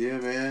 It's like, yeah,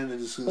 man.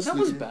 But that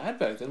was bad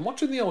back then.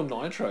 Watching the old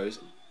Nitros,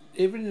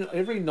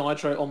 every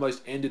Nitro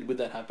almost ended with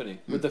that happening,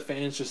 with the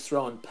fans just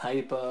throwing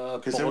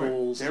paper,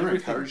 bottles. They were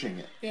encouraging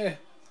it. Yeah,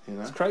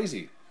 it's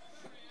crazy.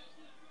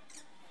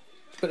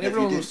 But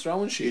everyone was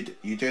throwing shit.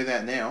 You do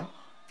that now.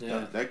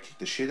 Yeah, they kick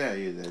the shit out of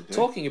you.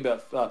 Talking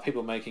about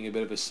people making a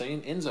bit of a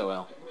scene, Enzo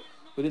Al.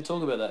 We didn't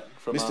talk about that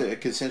from Mr.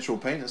 Consensual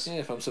Penis.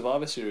 Yeah, from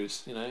Survivor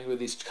Series.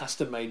 With his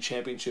custom-made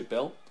championship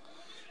belt,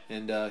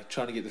 and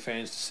trying to get the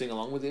fans to sing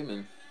along with him,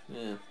 and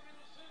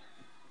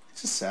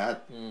it's just sad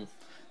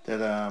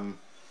that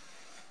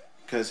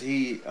because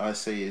I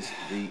see is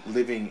the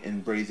living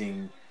and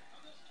breathing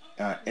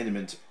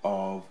element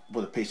of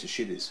what a piece of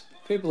shit is.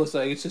 People are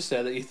saying it's just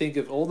sad that you think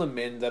of all the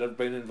men that have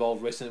been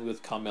involved recently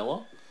with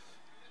Carmella.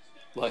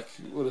 Like,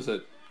 what is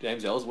it?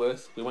 James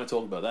Ellsworth. We won't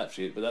talk about that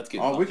shit, but that's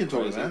getting we can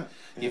crazy. talk about it.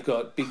 Yeah. You've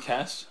got Big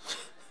Cass.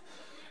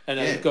 And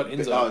now you've got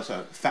Enzo.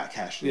 So Fat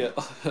Cash. Yeah.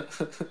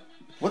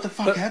 What the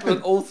fuck happened?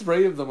 But all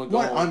three of them are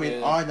gone. I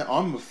mean,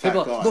 I'm a fat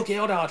guy. Like, look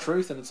out,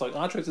 R-Truth. And it's like,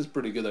 R-Truth is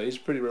pretty good, though. He's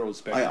pretty well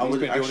respected. I would He's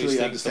been doing actually these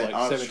understand. things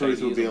for like 17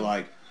 R-Truth would be years.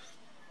 like,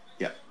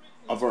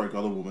 I've already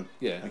got a woman.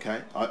 Yeah.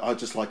 Okay? I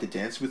just like to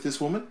dance with this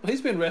woman. Well,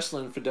 he's been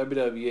wrestling for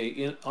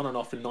WWE on and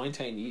off for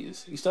 19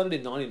 years. He started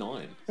in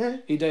 99. Yeah.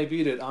 He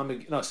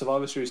debuted at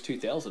Survivor Series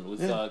 2000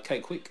 with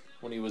Kate Quick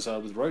when he was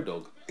with Road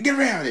Dogg. Get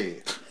around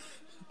here!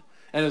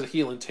 And as a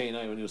heel in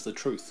TNA when he was the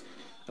Truth.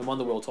 And won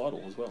the world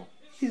title as well.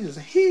 He's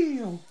a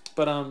heel!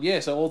 But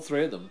so all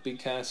three of them. Big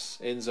Cass,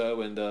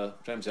 Enzo, and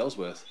James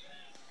Ellsworth.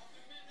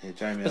 Yeah,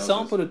 James Ellsworth. But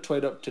someone put a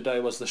tweet up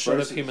today was the shot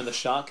of him in the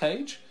shark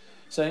cage.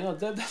 Saying,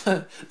 James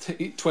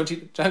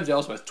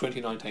Ellsworth,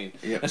 2019.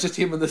 Yep. It's just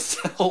him in the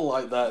cell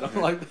like that. I'm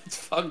like, that's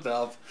fucked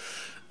up.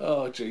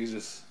 Oh,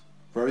 Jesus.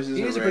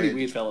 He's a pretty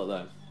weird fella,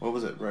 though. What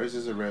was it?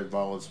 Roses are red,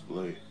 violets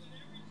blue.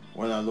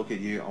 When I look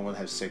at you, I want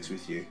to have sex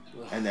with you.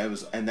 And that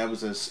was a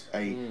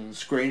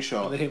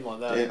screenshot him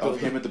like that, of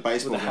him at the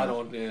baseball with the hat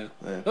on. Yeah.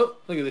 Oh,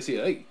 look at this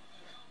here. Hey.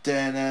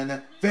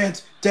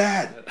 Vince,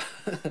 Dad!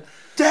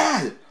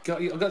 Dad!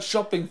 I got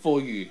shopping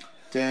for you.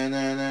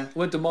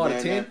 Went to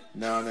Mitre 10.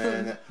 No.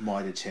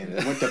 Mitre 10.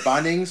 Went to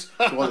Bunnings,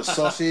 bought a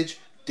sausage,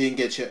 didn't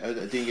get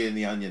in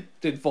the onion.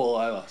 Didn't fall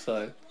over,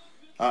 so... you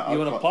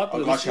want a pipe?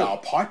 I got you a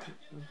pipe.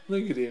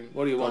 Look at him.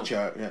 What do you want?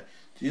 Do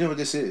you know what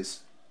this is?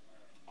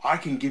 I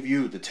can give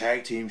you the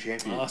tag team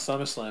champion.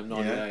 SummerSlam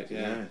 98,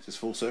 yeah. Just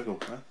full circle.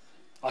 Huh?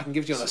 I can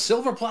give you on a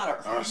silver platter.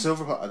 A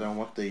silver platter. I don't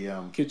want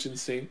the... kitchen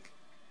sink.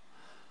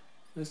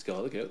 This guy,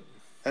 look at it.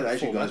 That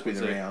Asian guy's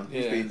been around.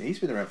 Yeah. He's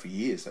been around for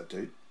years, that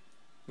dude.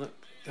 Look,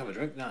 have a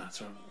drink? Nah,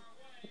 it's all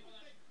right.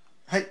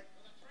 Hey.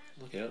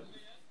 Look out.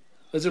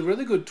 There's a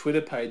really good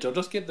Twitter page. I'll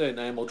just get their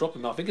name. I'll drop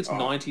them. I think it's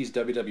 90s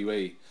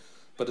WWE.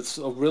 But it's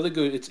a really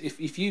good... It's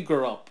if you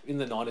grew up in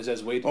the 90s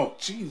as we did... Oh,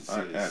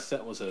 Jesus.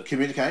 That was a...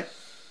 Communicate.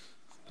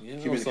 Yeah,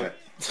 communicate.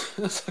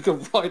 It's like a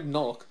right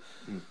knock.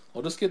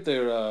 I'll just get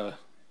their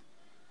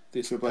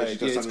this Triple H page.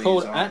 does Yeah, it's something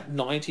called in his eye. at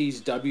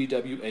 90s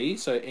WWE,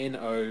 so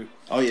NO.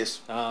 Oh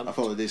yes, I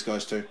follow these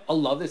guys too. I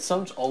love it. So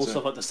much old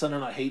stuff like the Sunday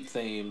Night Heat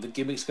theme, the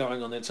gimmicks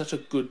going on there. It's such a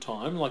good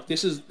time. Like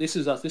this is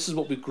us. This is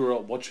what we grew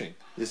up watching.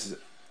 This is it.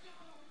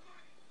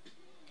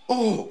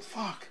 Oh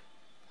fuck!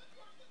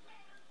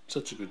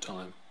 Such a good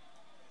time.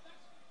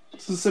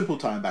 It's a simple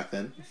time back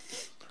then,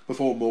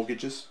 before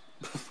mortgages,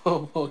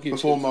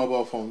 Before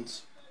mobile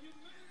phones,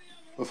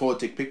 before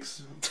dick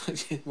pics.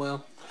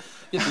 Well,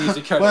 you have to use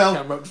the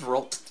camera up to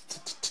roll,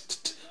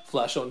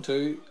 flash on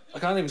too. I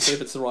can't even see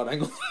if it's the right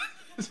angle.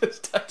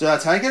 Did I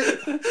take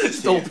it?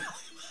 Just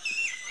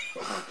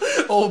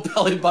all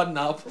belly button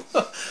up.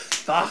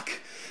 Fuck.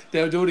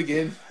 They'll do it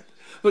again.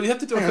 But you have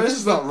to do it first. This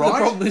is not right. The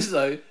problem is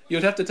though,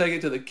 you'd have to take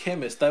it to the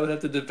chemist. They would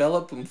have to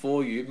develop them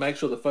for you, make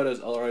sure the photos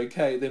are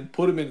okay, then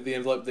put them into the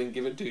envelope, then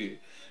give it to you.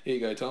 Here you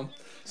go, Tom.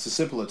 It's a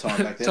simpler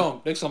time back then.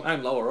 Tom, next time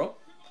aim lower up.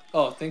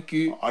 Oh, thank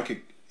you. I could,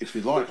 if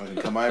you'd like, I can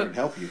come over and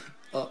help you.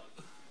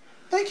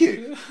 Thank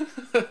you.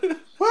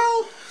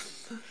 Well,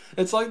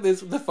 it's like the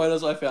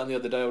photos I found the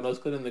other day when I was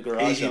cleaning the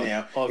garage. Easy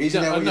now. Easy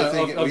now what you're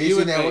thinking.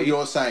 Easy now what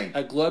you're saying.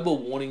 A Global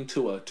Warning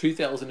Tour,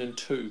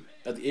 2002,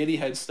 at the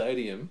Etihad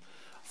Stadium.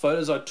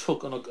 Photos I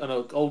took on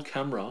an old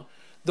camera.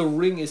 The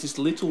ring is this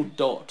little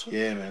dot.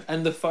 Yeah, man.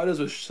 And the photos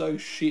were so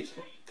shit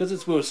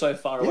because we were so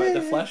far away. Yeah,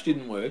 the flash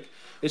didn't work.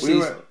 It's We these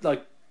were-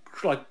 like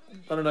I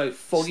don't know,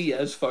 foggy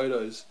as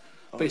photos.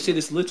 But you see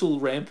this little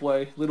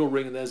rampway, little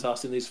ring, and there's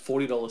us in these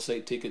 $40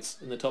 seat tickets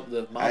in the top of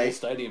the Marvel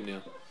Stadium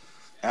now.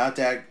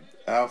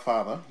 Our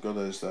father got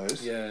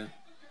those. Yeah.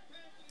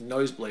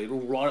 Nosebleed, all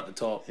right at the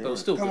top. Yeah. But it was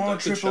still Come good. on,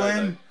 though. Good Triple show,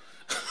 M.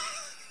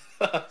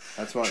 though.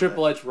 That's right.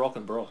 Triple H, Rock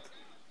and Brock.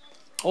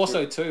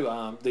 Also, too,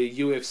 the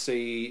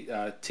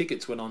UFC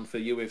tickets went on for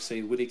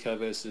UFC Whittaker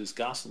versus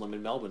Gastelum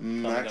in Melbourne.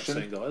 Coming up action.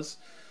 soon, guys.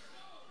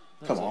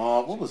 Come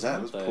on, what was that?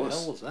 It was What the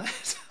puss. hell was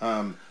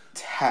that?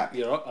 Tap.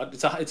 Yeah,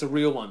 it's a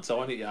real one,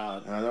 so I need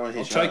yard. I don't want to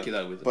I'll hit choke you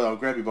though with it. But I'll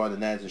grab you by the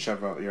nads and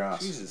shove it up your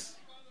ass. Jesus.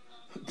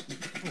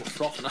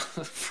 Frothing up.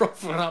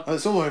 Frothing up. Oh,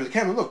 it's all over the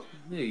camera. Look.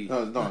 Hey,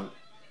 No.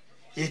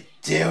 You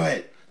do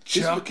it.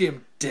 chuck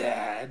him,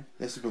 Dad.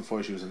 This is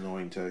before she was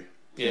annoying too.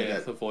 Yeah,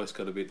 the voice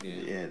got a bit,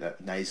 Yeah, that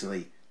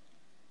nasally.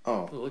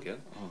 Oh, Oh, look at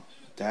it.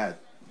 Dad.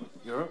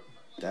 You're up.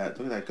 Dad,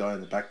 look at that guy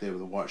in the back there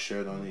with a white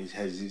shirt on. He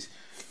has his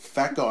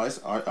fat guys.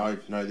 I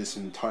know this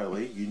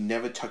entirely. You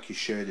never tuck your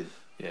shirt in.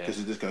 Yeah. Because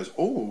it just goes,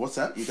 oh, what's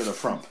that? You got a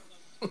frump.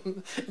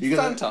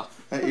 Fanta.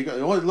 You got.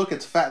 Oh, look,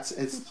 it's fats.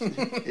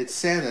 It's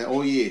Santa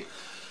all year.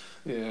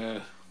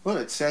 Yeah. Look,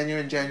 it's Santa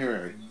in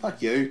January.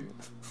 Fuck you.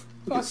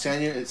 Look, it's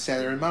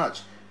Santa in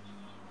March.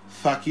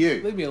 Fuck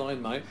you. Leave me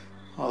alone, mate.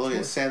 Oh, look,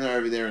 it's Santa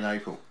over there in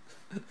April.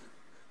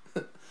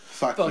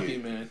 Fuck Fuck you. you,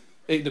 man.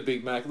 Eating a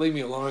Big Mac. Leave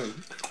me alone.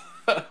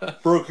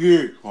 Broke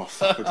you. Oh,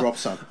 fuck, I dropped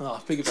some.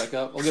 Oh, pick it back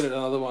up. I'll get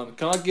another one.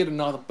 Can I get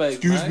another bag,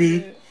 Excuse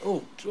mate? me.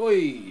 Oh,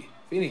 joy.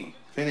 Finny.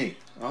 Finny.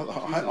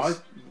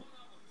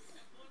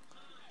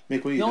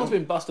 Mick, what are you No one's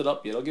doing? been busted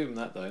up yet. I'll give him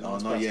that, though. No Oh,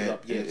 one's not busted yet.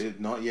 up yet.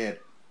 Not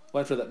yet.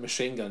 Wait for that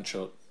machine gun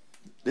shot.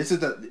 This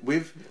is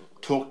we've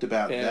talked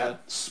about Yeah.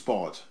 that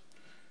spot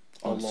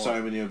on lot.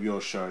 so many of your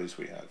shows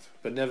we have.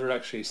 But never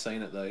actually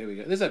seen it, though. Here we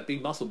go. There's that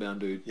big muscle-bound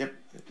dude Yep.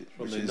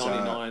 from Which the is,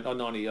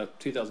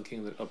 2000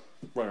 King of the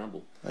Royal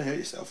Rumble. Don't hurt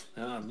yourself.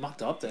 I'm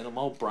mucked up then.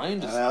 My old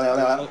brain just...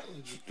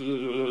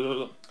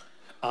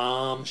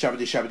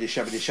 Shabbity, shabbity,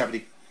 shabbity,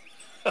 shabbity.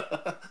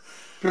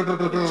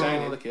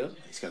 Chain, look at it.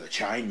 He's got a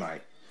chain,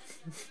 mate.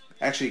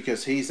 Actually,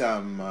 because he's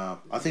I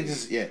think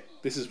this is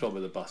This is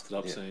probably the busted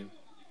up scene.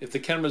 If the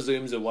camera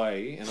zooms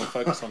away and I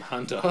focus on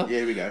Hunter,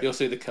 Here we go. You'll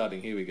see the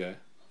cutting. Here we go.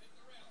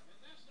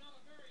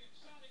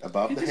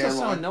 above He the just has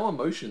hairline. no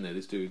emotion there,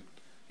 this dude.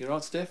 You're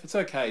right, Steph. It's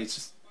okay. It's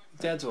just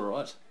Dad's all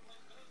right.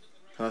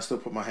 Can I still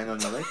put my hand on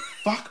your leg?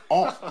 Fuck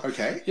off.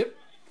 Okay. Yep.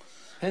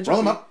 Hands Roll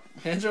up him here. up.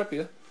 Hands are up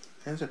here.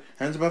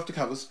 Hands above the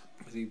covers.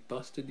 Is he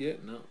busted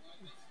yet? No.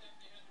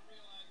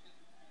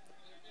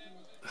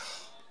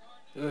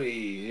 Oy,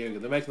 here we go.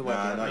 They're making the way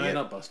down. not No, yet.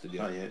 not busted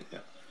yet. Not yet. Yeah.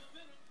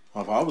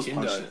 Oh, if I was Kindo.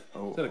 punching it.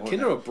 Is that a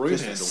Kinder or a broom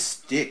just handle? A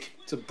stick.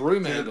 It's a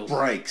broom And handle. it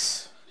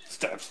breaks.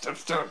 Stab, stab,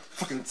 stab.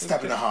 Fucking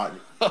stab in the heart.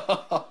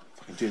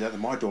 Fucking do that to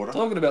my daughter.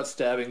 Talking about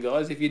stabbing,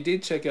 guys, if you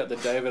did check out the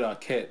David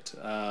Arquette,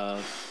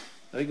 I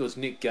think it was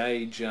Nick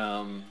Gage,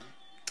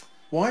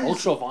 Why is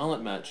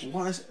ultra-violent match.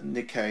 Why is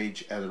Nick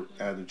Cage out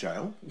of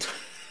jail?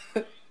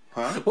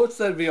 Huh? What's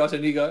that video I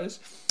sent you guys?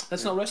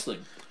 That's not wrestling.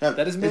 No,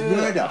 That is it's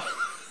murder.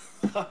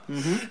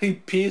 Mm-hmm. He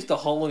pierced a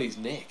hole in his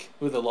neck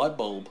with a light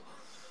bulb.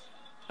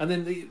 And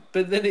then,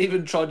 but then he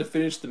even tried to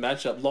finish the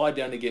match up, lie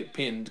down to get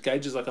pinned.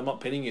 Gage is like, I'm not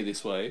pinning you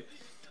this way.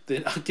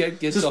 Then Arquette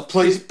gets Just off.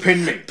 please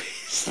pin me.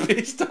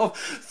 Pissed off,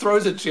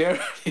 throws a chair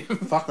at him.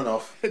 Fucking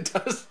off. It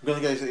does. I'm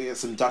gonna go get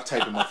some duct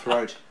tape in my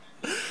throat.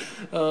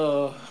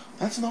 Uh,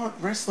 That's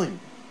not wrestling.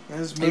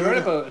 That's He wrote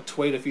murder. up a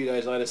tweet a few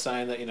days later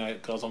saying that,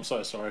 because I'm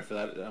so sorry for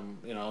that.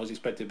 I was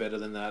expecting better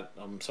than that.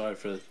 I'm sorry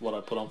for what I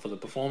put on for the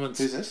performance.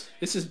 Who's this?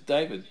 This is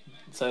David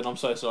saying, I'm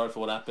so sorry for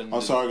what happened.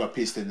 I'm sorry I got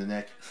pissed in the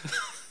neck.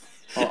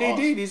 He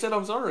did. He said,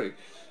 I'm sorry.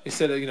 He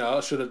said, I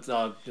should have,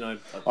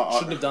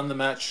 shouldn't have done the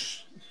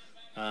match.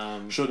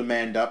 Should have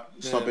manned up.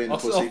 Stop being a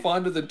pussy. I'll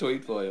find the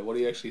tweet for you. What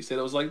he actually said.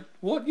 I was like,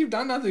 "What? You've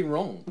done nothing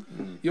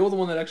wrong. You're the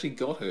one that actually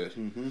got hurt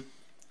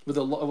with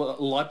a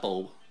light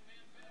bulb."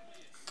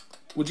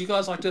 Would you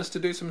guys like us to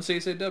do some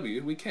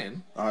CCW? We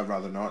can. I'd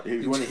rather not.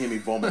 If you want to hear me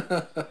vomit,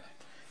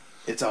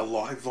 it's a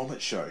live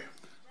vomit show.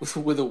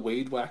 With a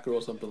weed whacker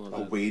or something like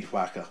that. A weed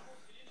whacker.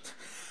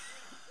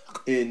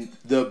 In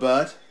the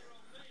butt.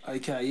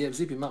 Okay, yeah,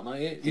 zip him up,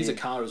 mate. Yeah. He's a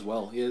car as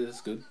well. Yeah,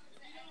 that's good.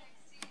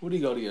 What do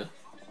you got here?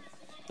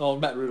 Oh,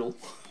 Matt Riddle.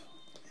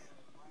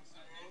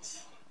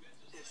 It's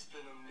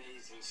been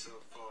amazing so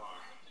far.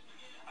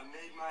 I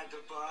made my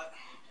debut.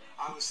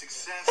 I was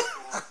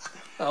successful.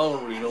 Oh,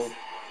 Riddle. Debut.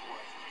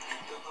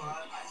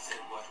 I said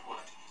what?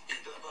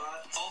 Debut.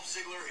 Dolph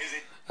Ziggler is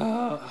it?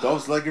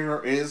 Dolph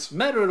Ziggler is...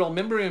 Matt Riddle,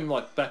 remember him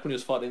like back when he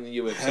was fighting in the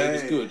UFC? He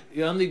was good.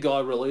 The only guy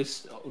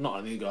released... Not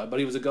only guy, but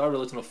he was a guy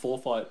released on a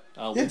 4-fight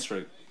win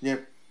streak. Yeah.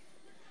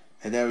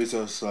 And now he's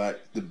just like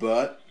the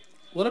butt.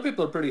 A lot of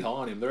people are pretty high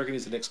on him. They reckon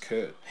he's the next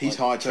Kurt. He's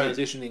high too.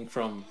 Transitioning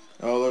from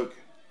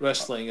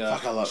wrestling.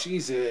 Fuck, I love.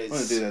 Jesus. I'm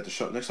going to do that at the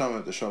shop. Next time I'm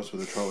at the shops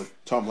with a trolley.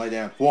 Tom, lay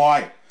down.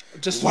 Why?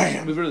 Just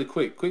Wham! move really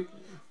quick.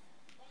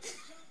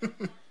 You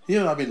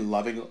know what I've been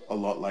loving a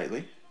lot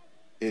lately?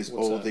 Is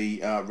What's all that? the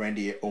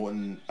Randy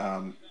Orton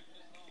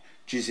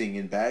jizzing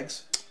in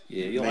bags.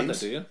 Yeah, you like that, memes.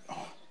 do you?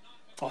 Oh,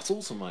 it's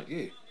awesome, mate.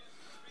 Yeah.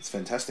 It's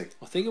fantastic.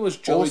 I think it was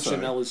Joey Also-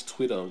 Janela's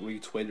Twitter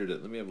retweeted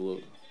it. Let me have a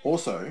look.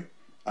 Also,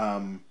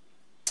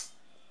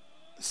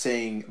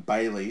 seeing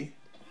Bailey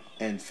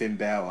and Finn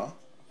Balor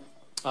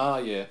Ah,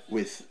 yeah.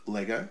 with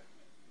Lego.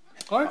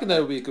 I reckon they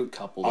would be a good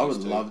couple. I those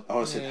would two. love. I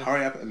would say, Yeah.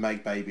 hurry up and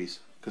make babies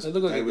because They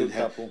look like a would good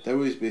couple. There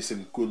would always be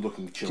some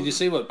good-looking Did children. you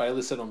see what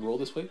Bailey said on Raw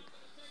this week?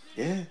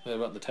 Yeah,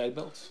 About the tag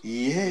belts?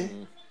 yeah.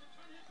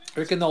 I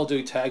reckon they'll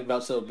do tag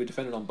belts that will be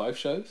defended on both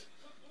shows.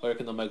 I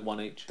reckon they'll make one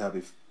each.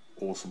 That'd be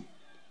awesome.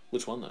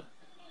 Which one, though?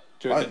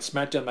 Do you reckon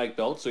SmackDown make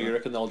belts, or you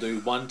reckon they'll do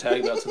one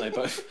tag belts and they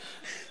both...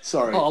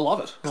 Sorry. Oh, I love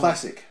it.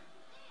 Classic.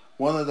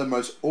 One of the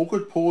most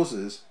awkward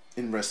pauses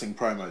in wrestling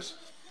promos.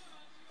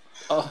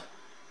 Oh.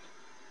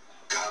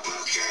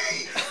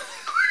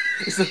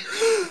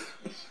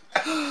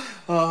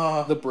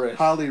 The Bret.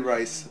 Harley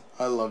Race,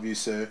 I love you,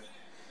 sir.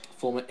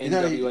 Former You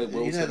know, NWA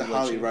World you know the Heavyweight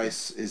Harley Champion.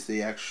 Race is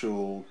the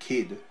actual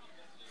kid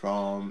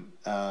from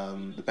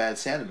the Bad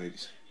Santa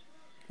movies.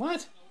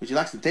 What? Would you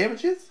like some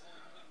damages?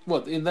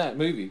 What, in that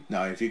movie?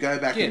 No, if you go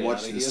back Get and out watch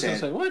of the here. I was gonna say,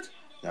 Santa... what?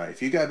 No,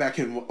 if you go back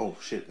and... Oh,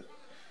 shit.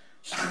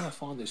 Just trying to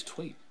find this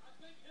tweet.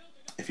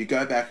 If you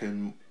go back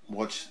and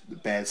watch the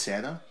Bad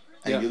Santa,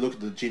 and you look at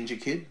the ginger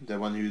kid, the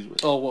one who's...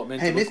 Oh, what?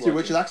 Meant Hey, to look mister, like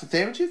would you like some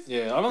sandwiches?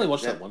 Yeah, I've only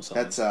watched that once.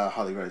 That's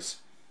Harley Race.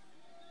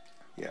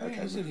 Yeah, Where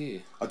okay. is it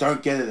here? I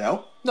don't get it,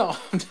 Al. No,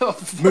 I've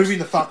watched, Moving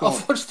the fuck on.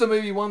 I've watched the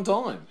movie one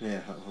time. Yeah,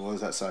 what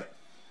does that say?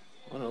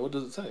 I don't know, what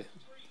does it say?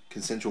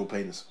 Consensual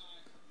penis.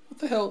 What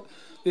the hell?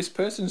 This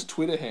person's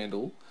Twitter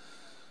handle,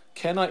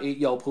 can I eat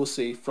your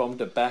pussy from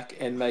the back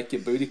and make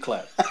your booty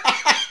clap?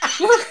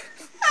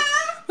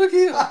 Look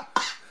here.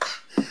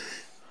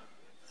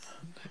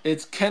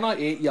 It's can I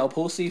eat your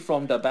pussy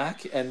from the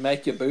back and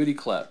make your booty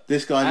clap?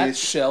 This guy At needs...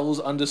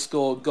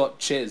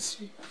 shells_got_ches.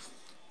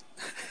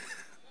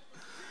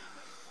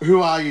 Who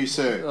are you,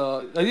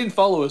 sir? They didn't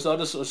follow us. I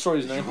just saw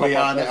his name. We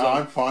pop are up. now.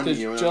 I'm finding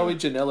you. Joey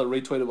Janela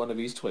retweeted one of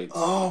his tweets.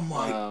 Oh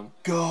my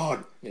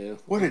god! Yeah.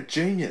 What a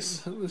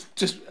genius!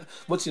 Just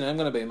what's your name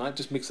going to be, mate?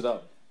 Just mix it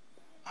up.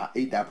 I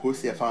eat that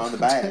pussy I found in the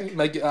bag.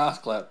 Make your ass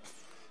clap.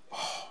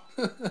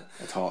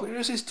 That's hot. Where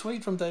is this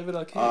tweet from David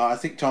Arquette? I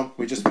think, Tom,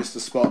 we just missed the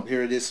spot.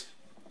 Here it is.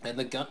 And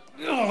the gun.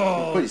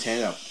 Put his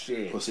hand up,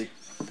 shit. pussy.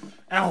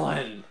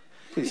 Alan.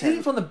 Put his He's hitting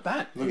hand from the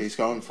back. Look, he's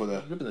going for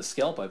the... Ripping the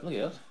scalp open. Look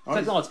at it. Oh,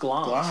 No, it's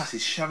glass. Glass.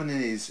 He's shoving in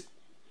his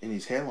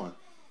hairline.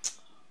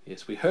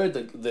 Yes, we heard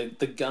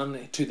the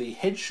gun to the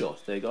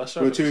headshot there, guys.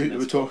 Sorry We're for missing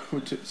that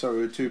spot.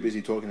 we're too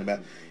busy talking about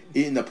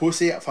eating the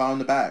pussy I found in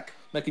the bag.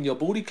 Making your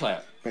booty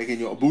clap. Making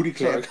your booty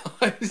Sorry,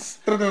 clap. guys.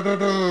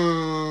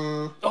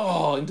 Oh,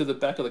 into the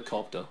back of the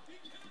copter.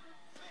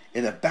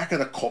 In the back of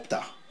the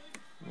copter.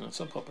 Oh, it's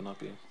not popping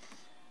up here.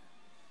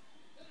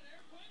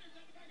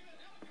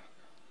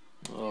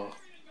 Oh.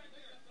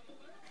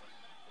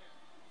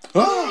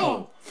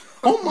 Oh!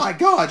 Oh my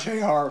god,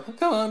 JR!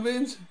 Come on,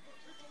 Vince.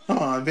 Come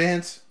on,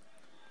 Vince.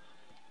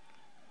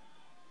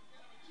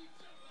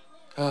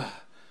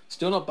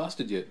 Still not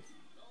busted yet.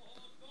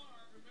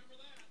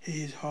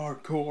 He's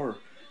hardcore.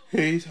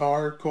 He's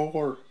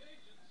hardcore.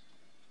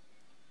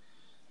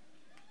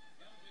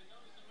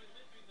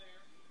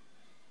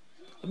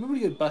 I remember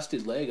he got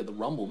busted leg at the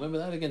Rumble. Remember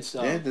that against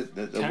Yeah, the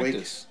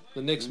Cactus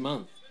the next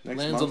month. Next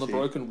Lands month, on the yeah.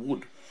 broken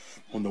wood.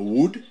 On the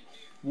wood?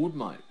 Wood,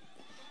 mate.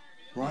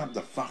 Right up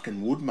the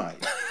fucking wood,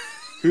 mate.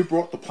 Who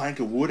brought the plank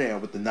of wood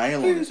out with the nail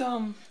on Who's it?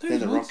 who's Then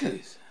the Woods rock-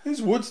 this?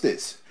 Whose wood's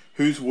this?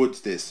 Whose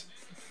wood's this?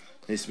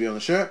 Needs to be on the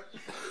shirt.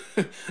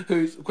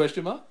 Who's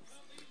question mark?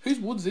 Whose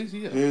wood's this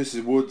here? Whose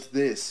wood's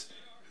this?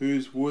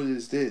 Whose wood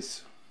is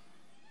this?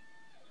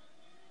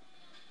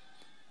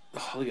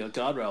 Oh, look at a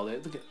guardrail there.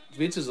 Look at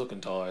Vince is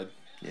looking tired.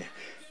 Yeah.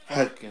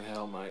 Fucking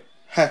hell, mate.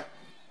 Ha.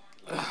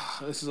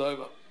 This is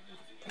over.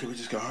 Can we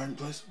just go home,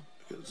 please?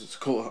 Just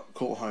call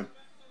it home.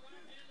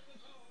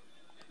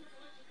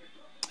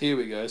 Here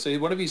we go. So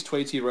one of his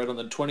tweets he wrote on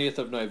the 20th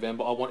of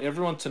November, I want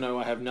everyone to know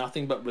I have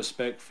nothing but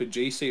respect for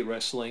GC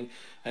Wrestling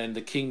and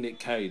the King Nick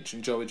Cage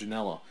and Joey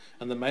Janela.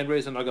 And the main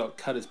reason I got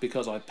cut is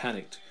because I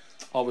panicked.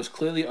 I was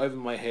clearly over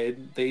my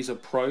head. These are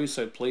pros,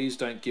 so please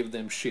don't give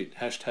them shit.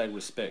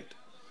 #respect.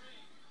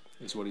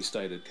 Is what he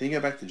stated. Can you go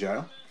back to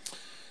jail?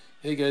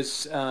 He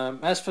goes,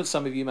 as for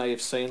some of you may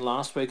have seen,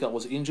 last week I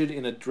was injured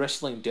in a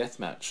wrestling death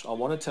match. I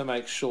wanted to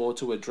make sure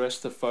to address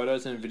the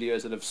photos and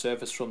videos that have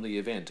surfaced from the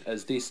event,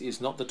 as this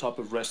is not the type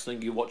of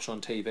wrestling you watch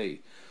on TV.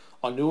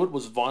 I knew it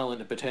was violent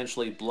and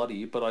potentially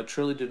bloody, but I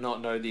truly did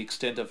not know the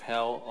extent of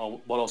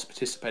what I was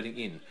participating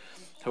in.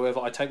 However,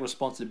 I take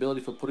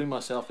responsibility for putting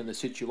myself in the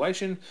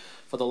situation.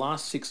 For the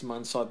last 6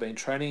 months, I've been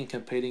training and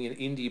competing in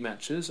indie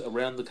matches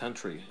around the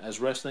country, as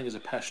wrestling is a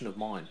passion of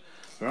mine.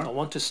 I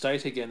want to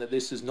state again that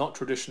this is not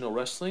traditional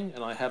wrestling,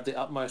 and I have the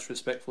utmost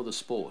respect for the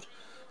sport.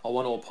 I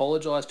want to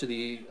apologise to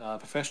the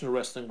professional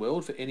wrestling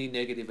world for any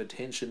negative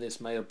attention this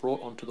may have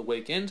brought onto the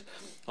weekend.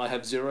 I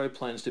have zero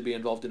plans to be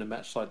involved in a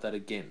match like that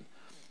again.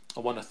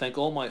 I want to thank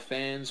all my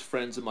fans,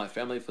 friends and my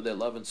family for their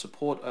love and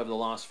support over the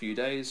last few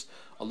days.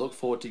 I look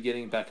forward to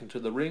getting back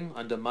into the ring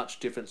under much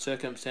different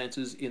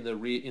circumstances in the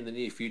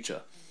near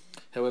future.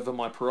 However,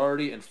 my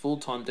priority and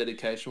full-time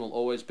dedication will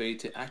always be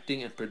to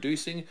acting and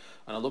producing,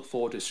 and I look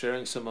forward to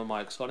sharing some of my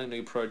exciting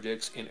new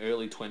projects in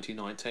early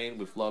 2019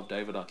 with love,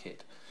 David Arquette.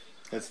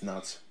 That's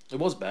nuts. It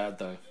was bad,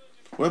 though.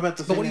 What about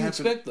the thing? But what do you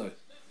expect, though?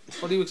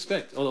 What do you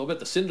expect? Oh,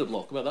 about the cinder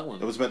block, about that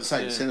one. I was about to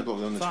say, the cinder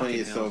block on the Fucking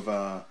 20th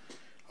hell.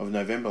 of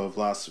November of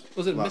last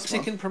Was it a last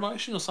Mexican month.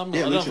 promotion or something?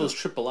 Yeah, I don't know if it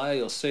was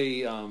literally. AAA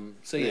or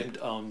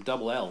CM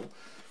double L.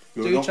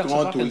 You're Dude, not chucks a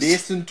going to fucking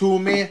listen to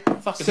me.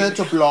 fucking-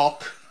 Center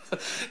block.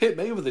 Hit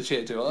me with the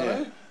chair too,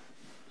 Yeah.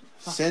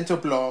 Center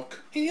block.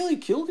 He nearly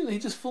killed him. He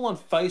just full on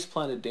face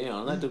planted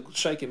down. I had to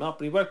shake him up,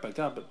 and he woke back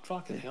up. But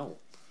fucking hell,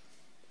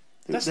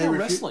 that's not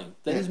wrestling.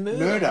 That is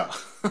murder.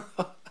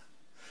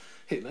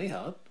 Hit me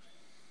hard.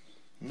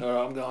 All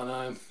right, I'm going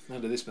home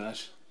under this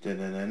match.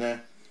 Da-na-na-na.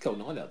 Cold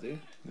night out there.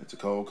 It's a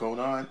cold, cold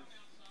night.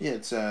 Yeah,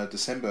 it's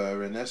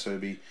December in there, so it'll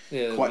be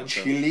Yeah, quite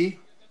winter. chilly.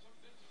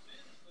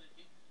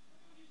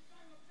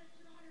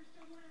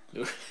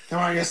 Come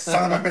on, you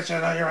son of a bitch!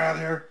 I know you're out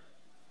here.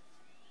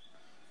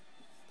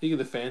 You get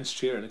the fans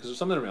cheering because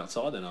some of them are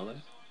outside then, are they?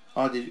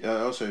 I did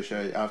also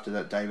show after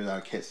that David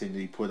Arquette thing that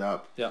he put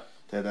up Yeah.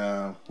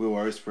 that Will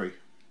Ospreay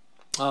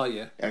Oh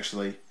yeah.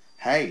 actually,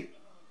 hey,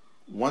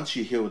 once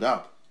you healed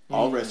up,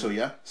 I'll wrestle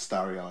you,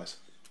 starry eyes.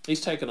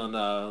 He's taken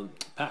on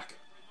Pac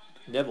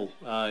Neville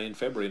in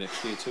February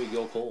next year too.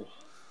 Your call.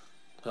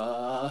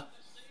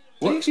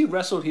 He actually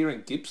wrestled here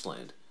in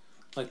Gippsland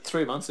like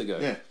 3 months ago.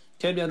 Yeah.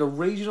 Came down to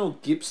regional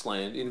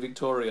Gippsland in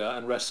Victoria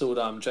and wrestled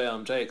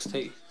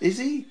JXT. Is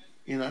he?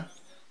 You know,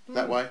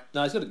 that way?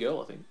 No, he's got a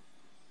girl, I think.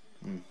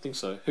 I think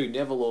so. Who,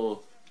 Neville or...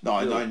 No,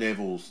 Will? no,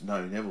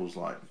 Neville's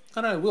like.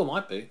 I don't know, Will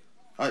might be.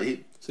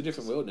 He, It's a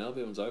different world now.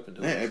 Everyone's open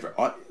to yeah, it.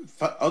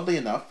 oddly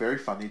enough, very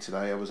funny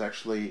today. I was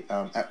actually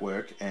at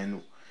work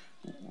and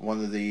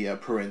one of the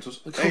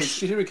parentals. Oh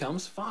shit, here he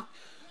comes. Fuck.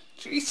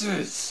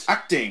 Jesus.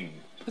 Acting.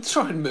 Let's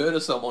try and murder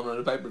someone on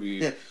a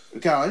pay-per-view. Yeah,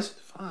 guys,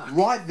 Fuck.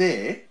 right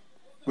there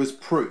was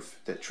proof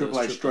that It Triple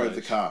was H drove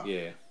the H. car.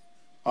 Yeah.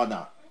 Oh,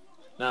 no.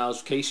 No, it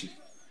was Kishi.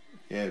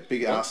 Yeah,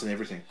 big ass and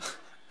everything.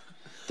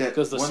 That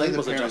 'Cause the one seat of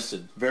was parents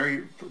adjusted.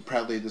 very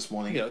proudly this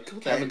morning Yeah, where'd the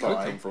came coat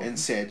by come from? and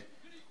said,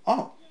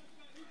 "Oh,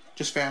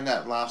 just found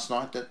out last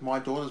night that my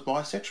daughter's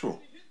bisexual."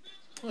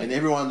 And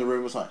everyone in the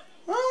room was like,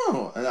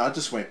 "Oh," and I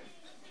just went,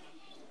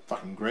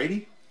 "Fucking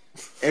greedy."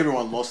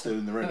 Everyone lost it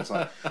in the room. It's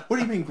like, "What do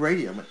you mean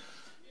greedy?" I went,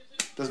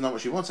 "Doesn't know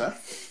what she wants, huh?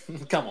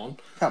 Come on.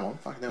 Come on,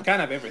 fucking hell." Can't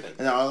have everything.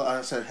 And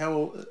I said,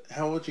 how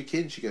old's your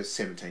kid? She goes,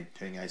 17,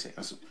 turning 18.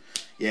 I said,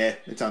 yeah,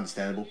 it's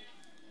understandable.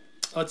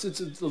 It's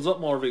a lot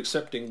more of an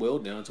accepting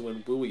world now to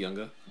when we were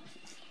younger.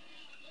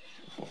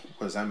 What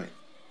does that mean?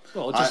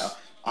 Well, just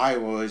I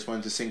always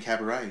wanted to sing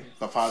cabaret.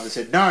 My father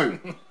said, no,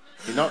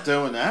 you're not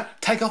doing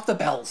that. take off the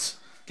bells.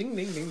 Ding,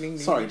 ding, ding, ding, ding.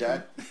 Sorry,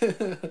 ding.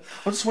 Dad.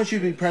 I just want you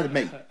to be proud of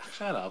me.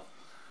 Shut up.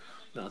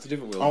 No, it's a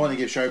different world. I want to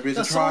give Showbiz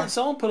Now, a try.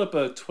 someone put up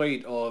a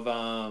tweet of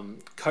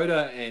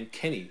Coda and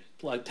Kenny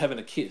like having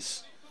a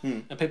kiss,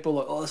 and people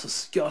were like, "Oh, that's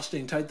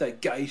disgusting! Take that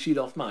gay shit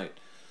off, mate."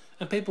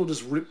 And people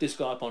just rip this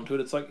guy up onto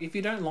it. It's like, if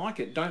you don't like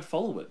it, don't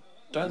follow it.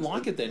 Don't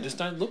like it, then just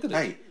don't look at it.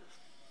 Hey,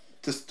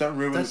 just don't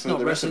ruin That's it for not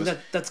the rest of wrestling.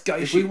 us. That's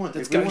gay If shit. we want,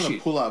 That's if we gay want to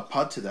shit. pull our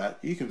pud to that,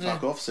 you can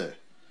fuck off, sir.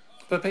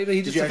 But people,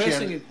 he Did just you the actually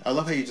first have, thing. I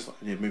love how you just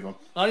move on.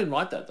 I didn't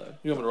write that though.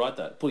 You want me to write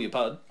that? Pull your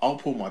pud. I'll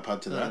pull my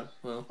pud to that.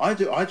 well. I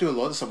do a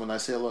lot of stuff when I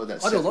see a lot of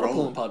that. I do a Seth lot of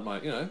Rollins. pulling pud,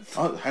 mate. You know,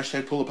 Oh,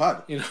 hashtag pull a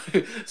pud. you know,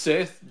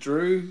 Seth,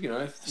 Drew, you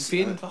know,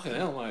 Finn. Fucking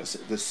hell, mate.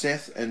 The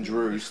Seth and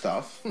Drew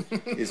stuff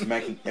is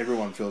making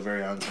everyone feel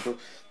very uncomfortable.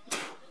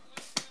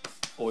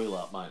 Oil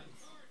up, mate.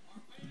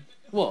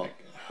 What?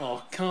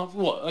 Oh, can't.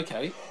 What?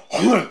 Okay.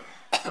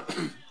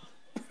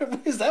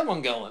 Where's that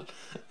one going?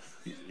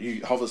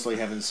 You obviously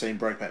haven't seen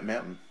Brokeback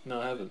Mountain. No,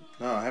 I haven't.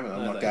 No, I haven't. I'm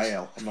No, not thanks. gay,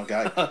 Al. I'm not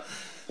gay.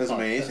 Doesn't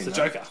mean anything. It's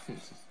the Joker.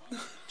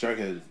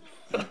 Joker.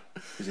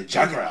 He's a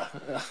Joker.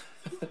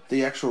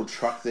 The actual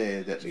truck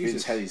there that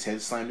Vince had his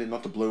head slammed in,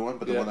 not the blue one,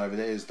 but the one over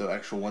there is the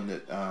actual one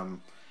that the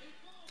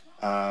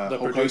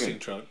Hulk producing Hogan,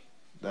 truck.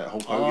 that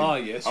Hulk Hogan. Oh,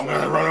 yes. I'm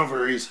going to run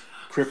over his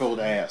crippled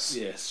ass.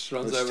 Yes,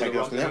 runs Let's over take the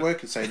it off the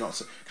network and say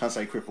can't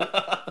say crippled.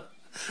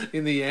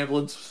 in the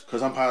ambulance.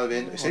 Because I'm part of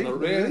it. See? On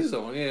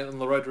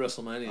the road to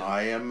WrestleMania.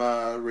 I am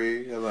a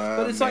real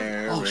But it's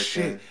American. like, oh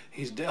shit,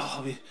 he's dead.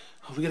 Oh,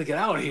 we gotta get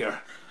out of here.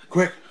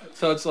 Quick.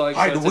 So it's like,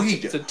 Hide the it's,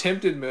 weed. it's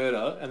attempted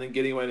murder and then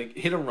getting away,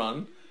 hit and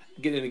run,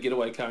 get in a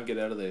getaway car and get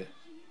out of there.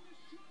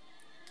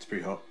 It's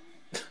pretty hot.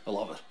 I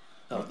love it.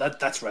 Oh,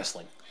 that's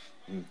wrestling.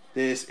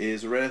 This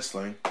is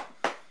wrestling.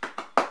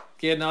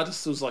 Yeah, no, I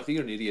just was like,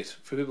 you're an idiot.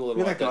 For people that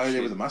Look like at that guy that there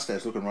shit. with the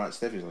mustache looking right at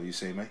Steffi. Like, you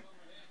see me?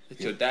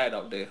 It's your dad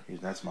up there.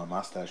 That's my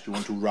mustache. Do you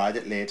want to ride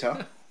it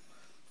later?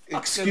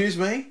 Excuse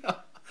me?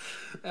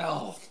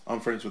 Oh.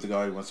 I'm friends with the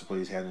guy who wants to put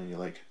his hand on your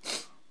leg.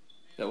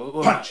 Yeah,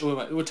 Punch!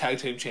 we're tag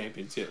team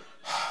champions, yeah.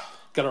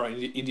 Got our own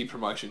indie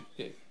promotion,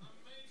 yeah.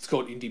 It's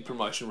called indie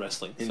promotion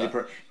wrestling.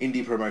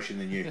 Indie promotion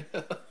than you.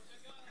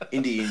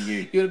 Indie in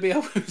you. You want to be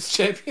our women's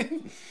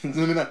champion?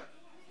 No.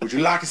 Would you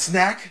like a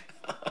snack?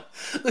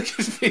 Look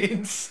at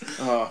Vince.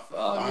 Oh,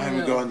 I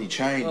haven't got any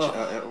change.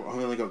 I've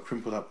only got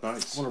crumpled up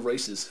notes. I want a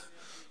Reese's.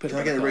 Can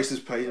I get a Reese's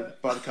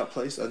buttercup,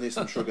 please? I need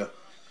some sugar.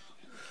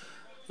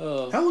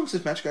 How long does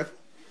this match go for?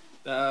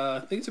 I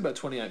think it's about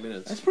 28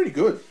 minutes. That's pretty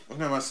good, I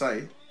must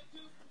say.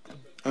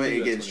 I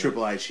mean, again, it's 28.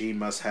 Triple H. He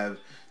must have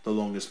the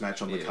longest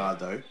match on the card,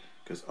 though.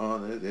 Because,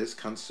 there's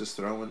cunts just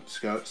throwing...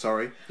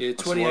 Sorry. Yeah,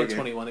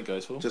 28-21 it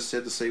goes for. Just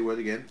said the C word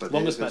again. But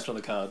longest match on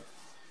the card.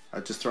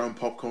 Just throwing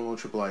popcorn on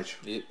Triple H.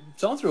 Yeah.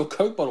 Someone threw a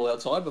Coke bottle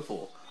outside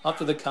before,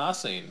 after the car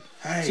scene.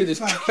 Hey, you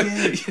fuck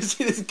yeah. You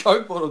see this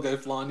Coke bottle go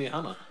flying near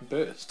Hannah.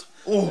 Burst.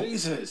 Oh.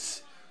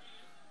 Jesus.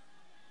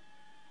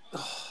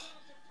 Oh.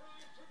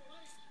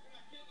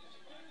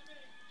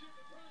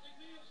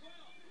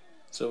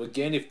 So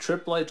again, if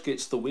Triple H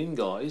gets the win,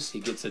 guys, he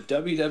gets a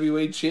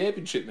WWE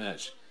Championship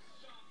match.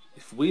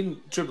 If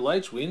Triple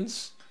H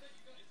wins,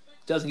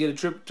 doesn't get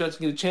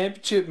a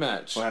championship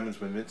match. What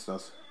happens when Vince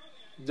does?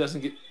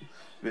 Doesn't get.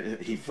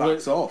 He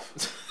fucks off.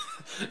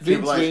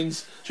 Vince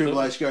wins.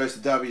 Triple H goes to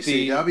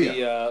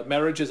WCW. The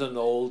marriage is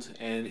annulled,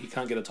 and he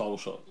can't get a title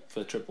shot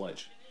for Triple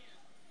H.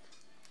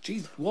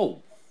 Jeez,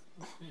 whoa!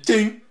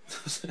 Ding.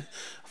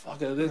 Fuck,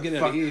 get out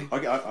of here.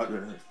 Fuck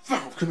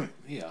off, come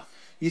here. Yeah.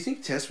 You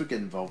think Test would get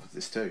involved with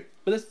this too?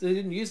 But they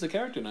didn't use the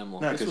character no more.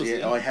 No, because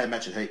I had a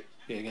match at Heat.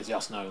 Yeah, against Al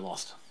Snow,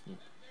 lost.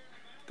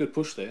 Good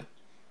push there.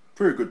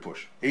 Very good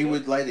push. He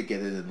would later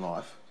get it in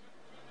life.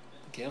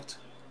 Gout.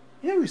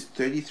 Yeah, he was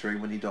 33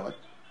 when he died.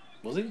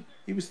 Was he?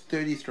 He was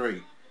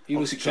 33. He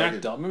was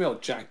jacked up. Remember how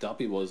jacked up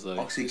he was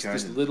though?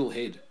 This little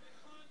head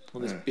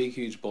on this big,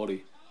 huge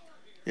body.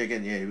 Yeah,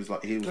 again, he was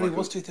like... He was, God, like he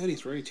was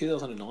 233.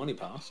 2009 he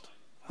passed.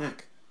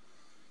 Fuck.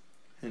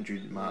 Andrew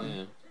Martin.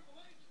 Yeah.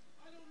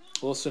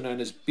 Also known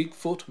as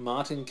Bigfoot,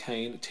 Martin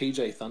Kane,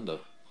 TJ Thunder.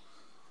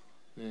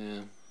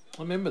 Yeah.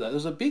 I remember that. There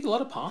was a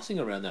lot of passing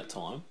around that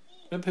time.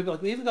 Remember people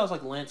like... Even guys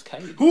like Lance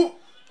Cade.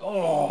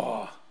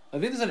 Oh! I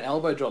think there's an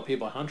elbow drop here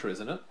by Hunter,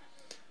 isn't it?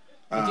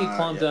 I think he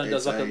climbs down and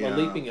does like a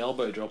leaping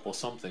elbow drop or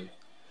something.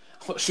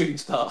 What, Shooting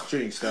Star?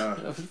 Shooting Star.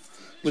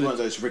 It's one of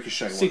those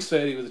ricochet ones.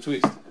 6:30 with a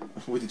twist.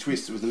 With a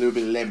twist, with a little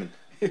bit of lemon.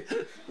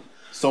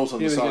 Salt on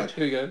the side.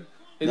 Here we go.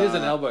 It is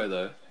an elbow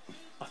though.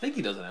 I think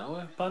he does an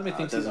elbow. Part of me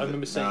thinks I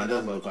remember seeing it an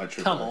doesn't elbow. look like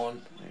Triple Come H.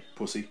 on. Hey,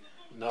 pussy.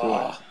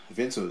 No.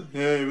 Vince was,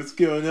 hey, what's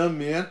going on,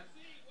 man?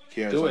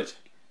 Kieran's Do like, it.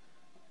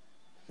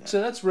 Yeah. So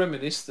that's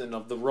reminiscent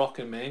of the Rock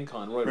and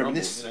Mankind Royal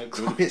Rumble.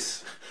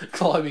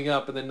 Climbing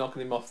up and then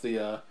knocking him off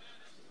the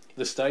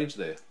stage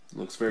there.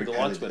 Looks very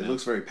padded. It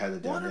looks very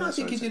padded down. Why did I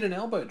think he did an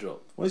elbow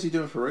drop? What is he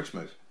doing for Rick's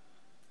move?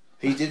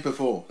 He did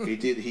before.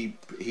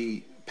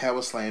 He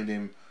power slammed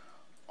him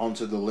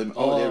onto the limb.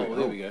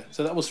 There we go.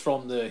 So that was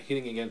from the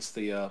hitting against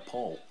the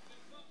pole.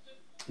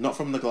 Not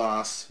from the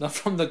glass. Not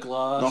from the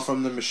glass. Not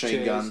from the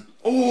machine gun.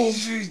 Oh,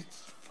 geez.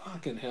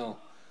 Fucking hell.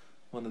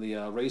 One of the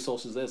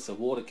resources there. It's a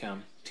water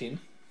can tin.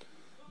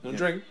 And a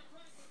drink.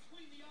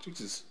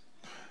 Jesus.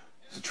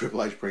 So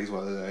Triple H brings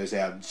one of those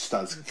out and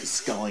starts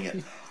sculling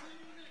it.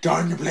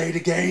 Time to play the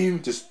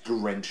game. Just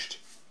drenched.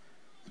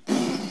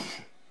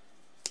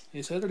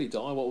 Yes, how did he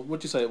die?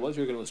 What'd you say it was?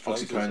 You were going to was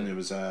drugs? Oxycodone. It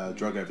was a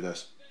drug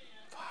overdose.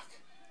 Fuck.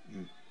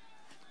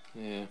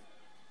 Yeah.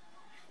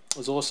 It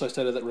was also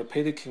stated that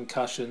repeated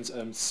concussions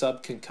and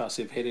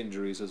subconcussive head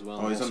injuries as well.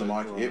 Oh, he's on the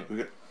mic. Yep, we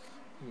got...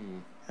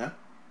 Huh?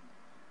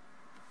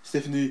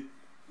 Stephanie,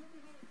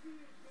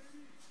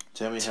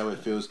 tell me how it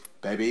feels,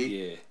 baby.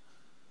 Yeah.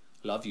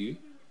 Love you.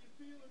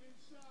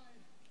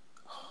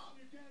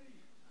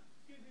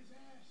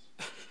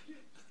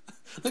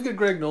 Look at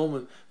Greg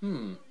Norman.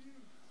 What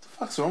the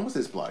fuck's wrong with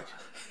this bloke?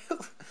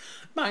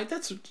 Mate,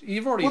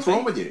 you've already... What's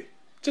wrong with you?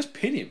 Just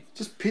pin him.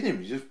 Just pin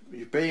him.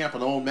 You're beating up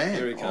an old man.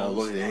 Here he comes. Oh,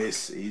 look at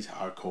this. He's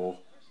hardcore.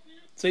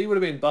 So you would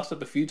have been busted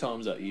up a few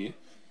times that year.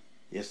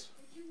 Yes.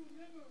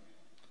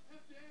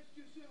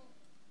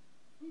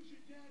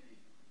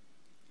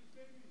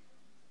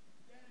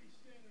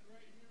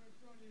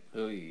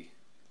 Oy.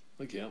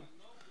 Look out.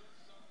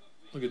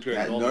 Look at Greg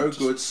That Nolan. no Just-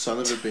 good son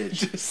of a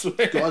bitch. Just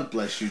swear. God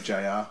bless you,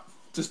 JR.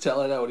 Just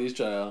tell it how it is,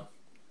 JR.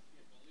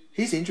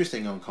 He's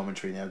interesting on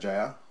commentary now,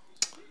 JR.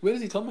 Where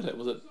does he commentate?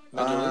 Was it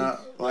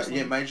Major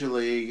League? Major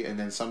League, and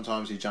then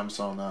sometimes he jumps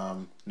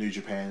on New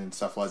Japan and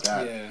stuff like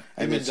that. Yeah.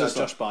 And it's just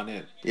Josh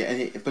Barnett.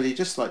 yeah, but he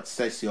just like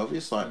states the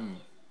obvious, like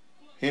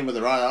him with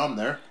the right arm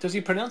there. Does he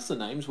pronounce the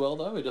names well,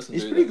 though? He doesn't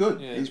He's do pretty that.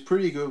 good. Yeah. He's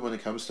pretty good when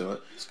it comes to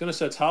it. I was going to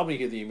say, it's hard when you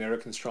hear the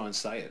Americans try and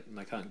say it, and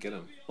they can't get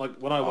them. Like,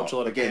 when I watch a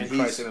lot of again,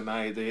 Pancrase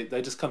MMA,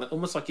 they just kind of,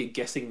 almost like you're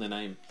guessing the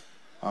name.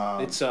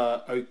 It's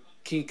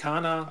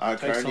Okikana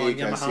takes on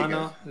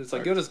Yamahana. It's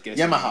like, you're just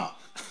guessing. Yamaha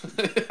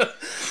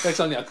Takes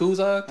on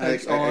Yakuza,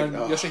 takes on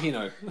oh.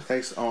 Yoshihino.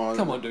 takes on.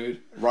 Come on, dude.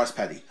 Rice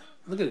Paddy.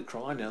 Look at it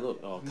crying now, look.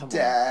 Oh, come on.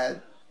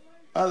 Dad,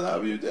 I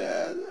love you,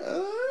 Dad.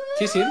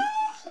 Kiss him.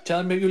 Tell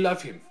him you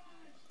love him.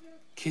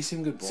 Kiss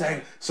him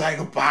goodbye. Say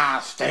goodbye,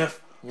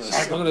 Steph.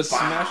 I'm gonna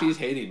smash his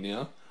head in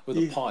now with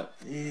a pipe.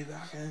 You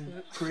fucking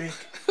prick.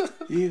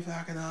 You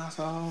fucking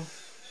asshole.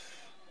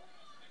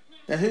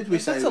 Now, who did we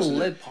say? That's a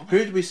lead pipe. Who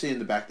did we see in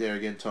the back there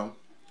again, Tom?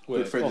 Where?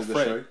 Good friend of the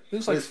Fred. show.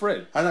 Looks like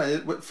Fred. I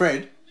know,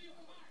 Fred.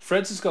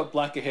 Fred's just got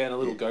blacker hair and a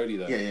little goatee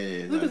though.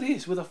 Yeah. Look at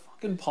this with a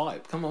fucking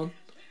pipe. Come on.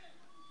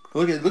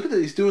 Look at it.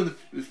 He's doing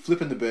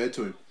flipping the bird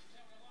to him.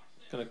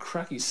 Gonna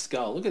crack his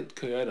skull. Look at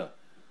Kyoto.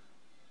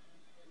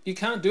 You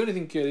can't do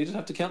anything, Kyoto. You just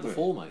have to count the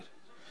fall, mate.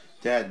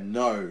 Dad,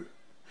 no.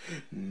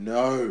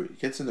 He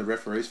gets in the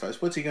referee's face.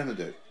 What's he going to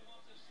do?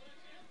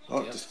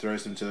 Oh, Yep. just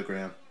throws him to the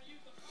ground.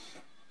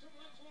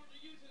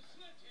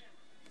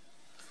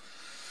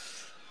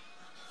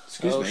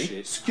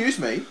 Excuse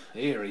me.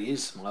 Here he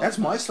is. That's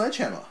my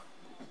sledgehammer,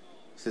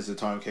 says the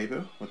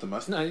timekeeper with the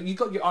mustache. No, you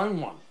got your own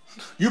one.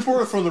 You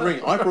brought it from the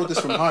ring. I brought this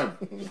from home.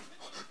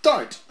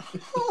 Don't.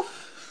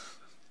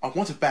 I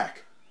want it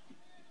back.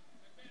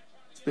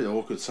 It's a bit of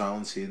awkward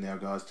silence here now,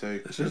 guys,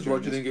 too. This is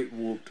Roger didn't get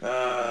whooped.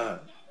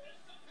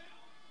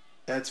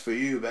 That's for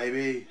you,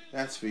 baby.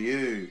 That's for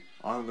you.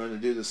 I'm going to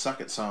do the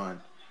suck it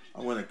sign.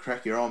 I'm going to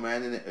crack your old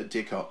man in a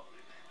dick up.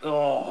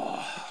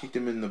 Oh. Kicked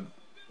him in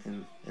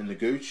the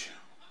gooch.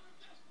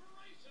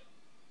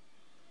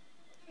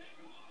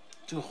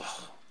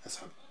 That's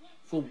a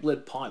Full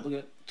blood pipe. Look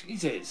at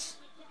Jesus.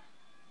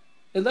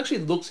 It actually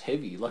looks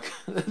heavy. Like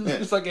it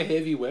looks like a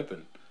heavy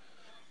weapon.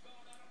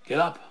 Get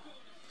up.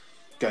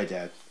 Go,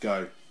 Dad.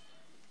 Go.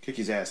 Kick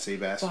his ass,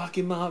 Seabass. Fuck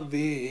him up,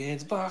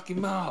 Vince. Fuck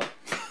him up.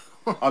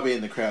 I'll be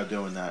in the crowd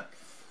doing that.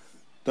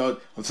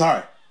 I'm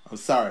sorry.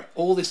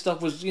 All this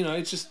stuff was,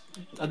 it's just,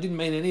 I didn't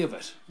mean any of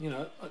it.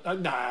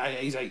 Nah,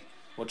 easy.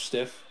 Watch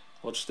Steph.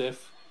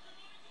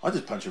 I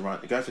just punch him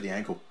right. Go for the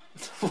ankle.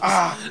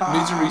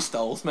 Misery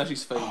stole. Smash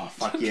his feet. Oh,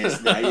 fuck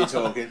yes. Now you're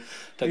talking.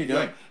 What are you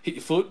doing? Hit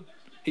your foot.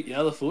 Hit your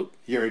other foot.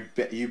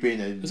 You've been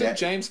a... Was it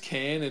James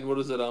Caan and what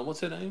is it? What's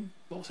her name?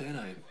 What was her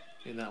name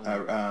in that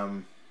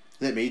one?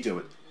 Let me do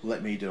it.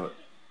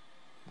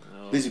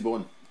 Oh. Lizzie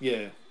Borden.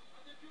 Yeah.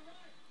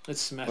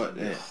 Let's smash it.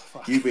 Yeah. Oh,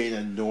 fuck. You being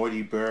a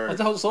naughty bird.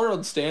 I saw it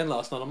on Stan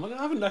last night. I'm like,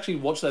 I haven't actually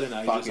watched that in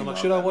ages. Fucking I'm like, love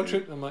should I that watch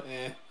movie. it? I'm like,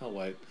 I'll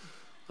wait.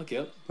 Look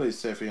out. Please,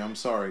 Sophie, I'm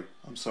sorry.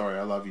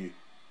 I love you.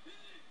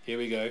 Here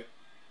we go.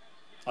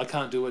 I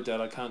can't do it, Dad.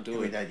 I can't do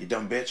Give me it. that, you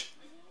dumb bitch.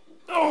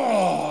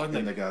 Oh,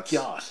 In the guts.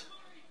 gut.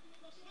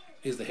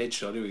 Here's the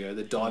headshot. Here we go.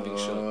 The diving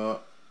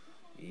shot.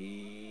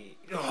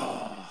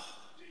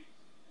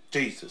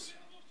 Jesus.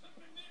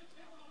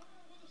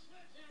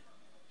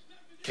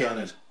 Count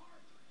it.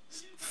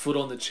 Foot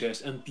on the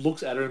chest and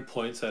looks at her and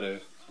points at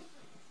her.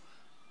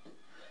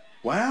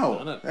 Wow.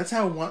 Done it. That's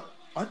how one...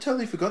 I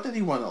totally forgot that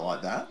he won it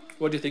like that.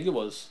 What do you think it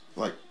was?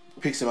 Like,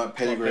 picks him up,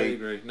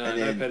 pedigree. No,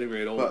 no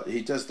pedigree at all. But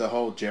he does the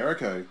whole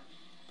Jericho.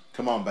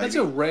 Come on, baby. That's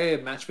a rare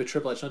match for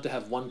Triple H not to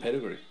have one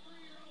pedigree.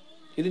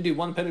 He didn't do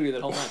one pedigree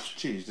that whole match.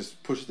 Jeez,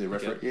 just pushes the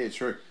referee. Okay. Yeah,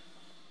 true.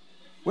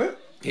 Where?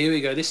 Here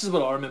we go. This is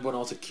what I remember when I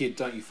was a kid.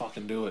 Don't you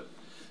fucking do it.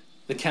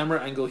 The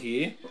camera angle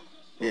here.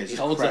 Yeah, He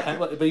holds the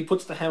hammer, but he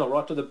puts the hammer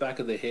right to the back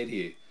of the head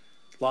here.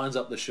 Lines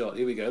up the shot.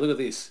 Here we go. Look at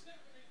this.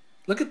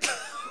 Look at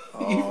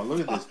Oh, look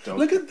at this dog.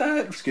 Look at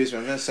that. Excuse me,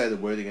 I'm going to say the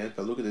word again,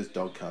 but look at this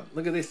dog cunt.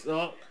 Look at this.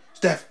 Oh,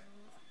 Steph!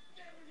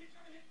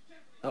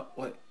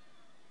 wait.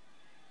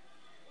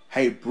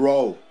 Hey,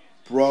 bro,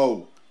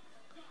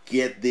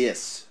 get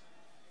this.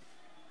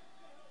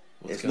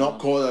 What's It's going not on?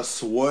 called a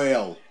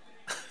swirl.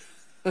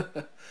 It's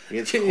He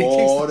kicks the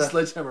called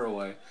sledgehammer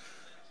away.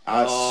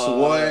 a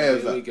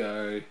swerve. Here we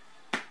go.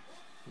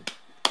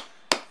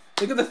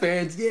 Look at the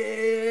fans.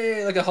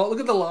 Yeah. Like look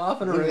at the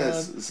laughing Look around.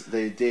 at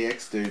the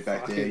DX dude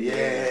back there. Fucking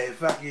Yeah,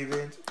 fuck you,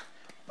 Vince.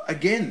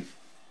 Again,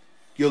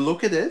 you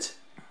look at it,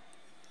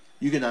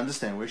 you can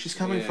understand where she's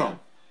coming Yeah. from.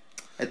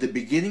 At the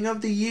beginning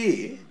of the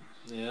year,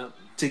 Yeah.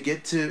 to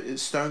get to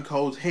Stone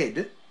Cold's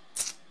head,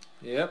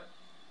 Yep.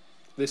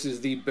 This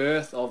is the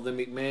birth of the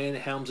McMahon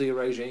Helmsley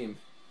regime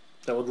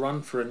that would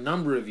run for a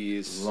number of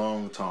years.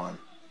 long time.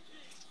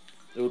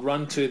 It would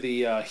run to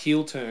the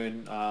heel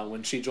turn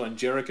when she joined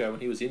Jericho when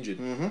he was injured.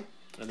 Mm-hmm.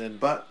 And then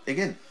But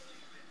again,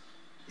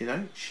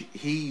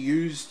 he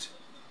used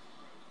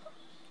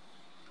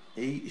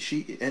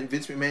And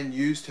Vince McMahon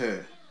used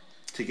her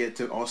to get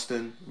to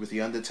Austin with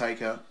The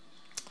Undertaker.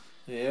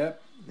 Yeah.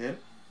 Yeah.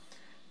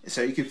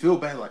 So you can feel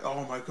bad, like,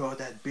 oh my god,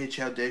 that bitch,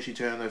 how dare she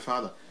turn on her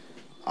father?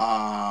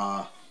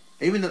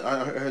 Even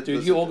I heard...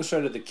 Dude, you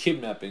orchestrated the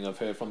kidnapping of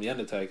her from The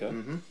Undertaker.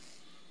 Mm-hmm.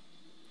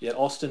 Yet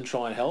Austin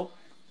try and help.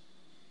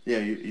 Yeah,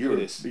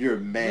 you're a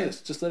man. Yes,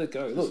 just let it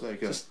go. Look, let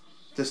it go. Just,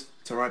 it's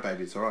alright,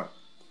 baby, it's alright.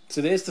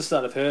 So there's the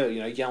start of her,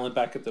 yelling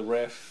back at the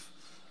ref,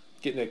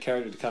 getting her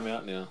character to come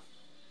out now.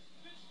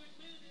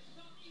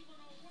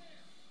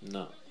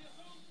 No.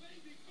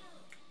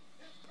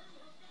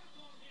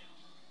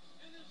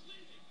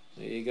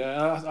 There you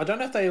go. I don't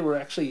know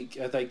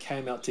if they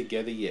came out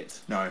together yet.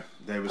 No,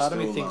 they were Part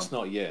still... of me thinks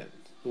not yet.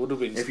 It would have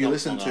been. If you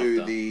listen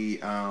to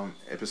the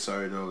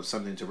episode of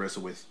Something to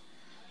Wrestle with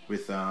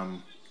the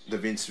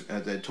Vince,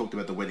 they talked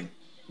about the wedding.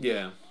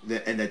 Yeah.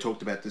 And they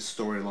talked about this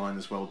storyline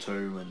as well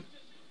too. And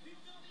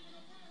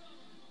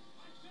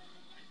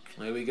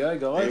there we go,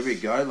 guys. There we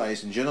go,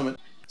 ladies and gentlemen.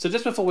 So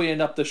just before we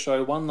end up the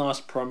show, one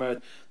last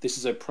promo. This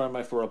is a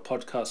promo for a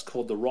podcast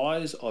called The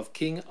Rise of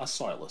King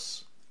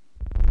Osiris.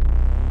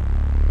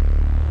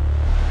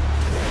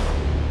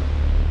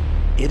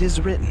 It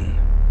is written,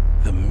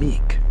 the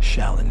meek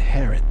shall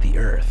inherit the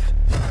earth,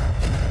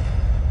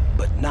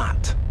 but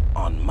not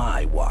on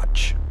my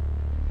watch.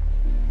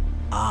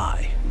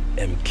 I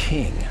am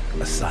King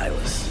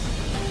Osiris.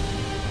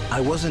 I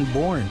wasn't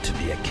born to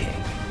be a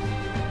king,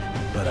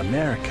 but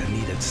America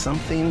needed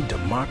something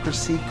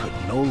democracy could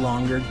no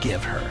longer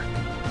give her.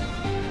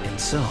 And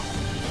so,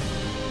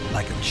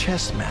 like a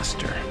chess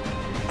master,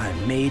 I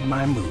made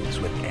my moves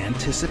with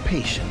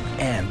anticipation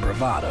and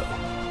bravado.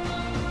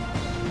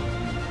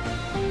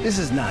 This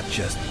is not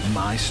just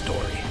my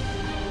story,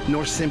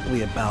 nor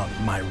simply about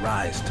my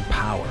rise to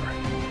power.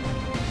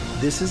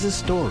 This is a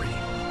story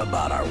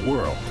about our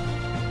world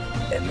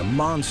and the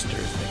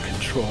monsters that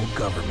control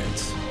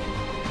governments.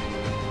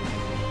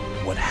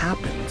 What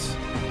happens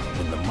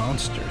when the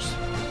monsters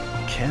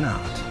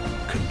cannot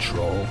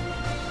control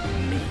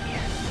me?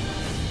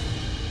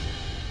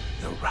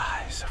 The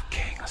Rise of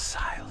King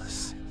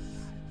Osiris.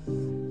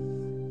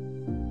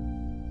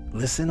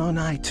 Listen on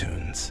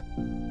iTunes,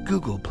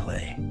 Google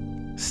Play,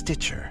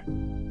 Stitcher.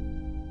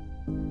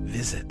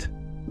 Visit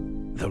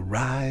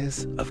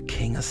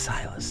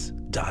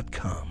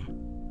theriseofkingosiris.com.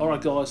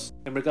 Alright guys,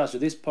 in regards to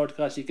this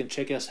podcast, you can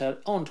check us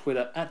out on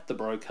Twitter at The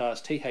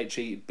Broadcast,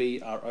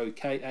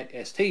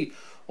 TheBrokast,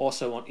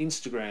 also on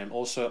Instagram,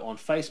 also on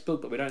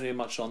Facebook, but we don't do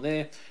much on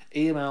there.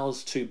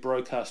 Emails to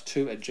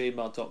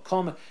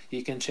broadcast2@gmail.com.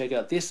 You can check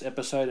out this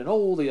episode and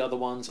all the other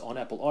ones on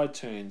Apple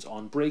iTunes,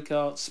 on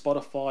Breaker,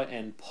 Spotify,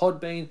 and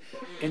Podbean.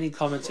 Any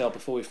comments out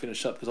before we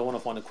finish up? Because I want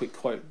to find a quick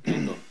quote.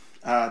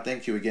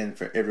 Thank you again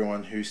for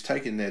everyone who's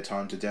taken their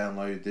time to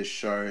download this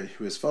show,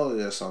 who has followed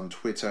us on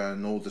Twitter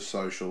and all the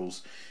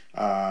socials.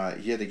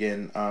 Yet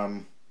again,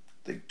 Tom,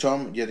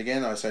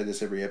 I say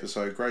this every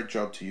episode, great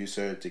job to you,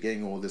 sir, to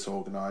getting all this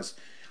organised.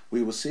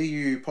 We will see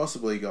you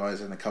possibly,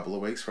 guys, in a couple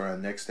of weeks for our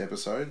next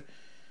episode.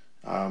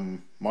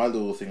 My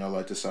little thing I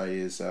like to say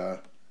is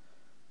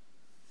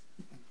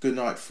good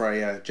night,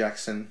 Freya,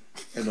 Jackson,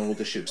 and all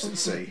the ships at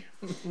sea.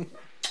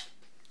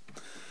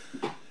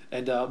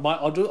 And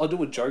I'll do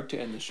a joke to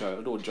end the show.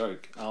 I'll do a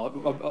joke. I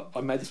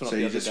made this one up the other day. So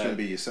you're just going to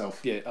be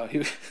yourself? Yeah.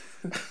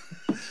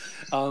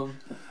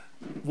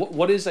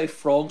 What is a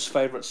frog's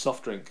favourite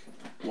soft drink?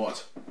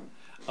 What?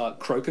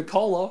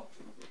 Coca-Cola.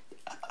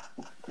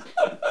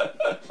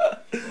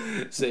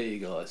 See you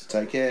guys.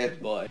 Take care.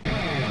 Bye.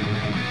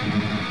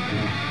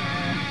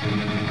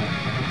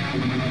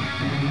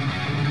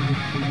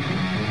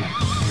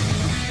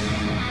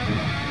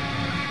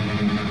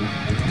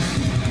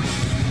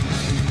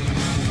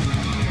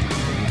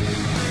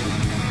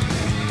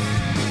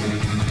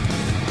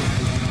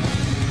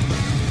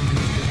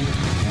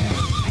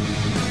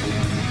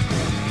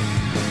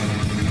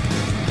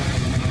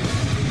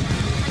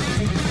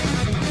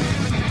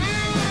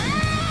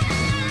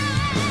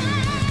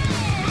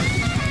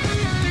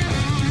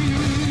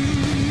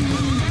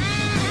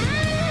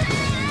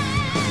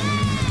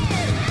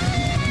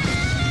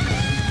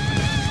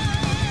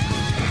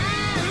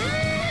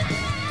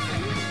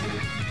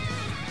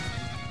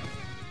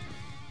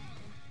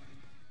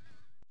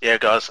 Yeah,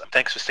 guys,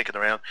 thanks for sticking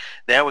around.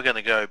 Now we're going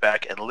to go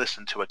back and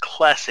listen to a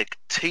classic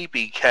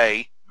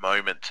TBK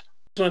moment. I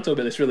just want to talk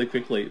about this really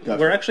quickly.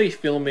 We're actually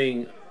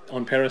filming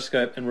on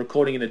Periscope and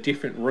recording in a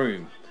different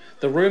room.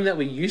 The room that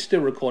we used to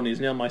record in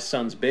is now my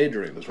son's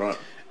bedroom. That's right.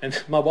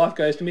 And my wife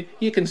goes to me,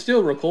 you can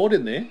still record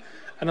in there.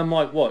 And I'm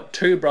like, what,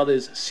 two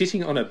brothers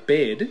sitting on a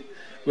bed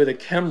with a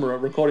camera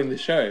recording the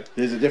show?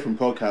 There's a different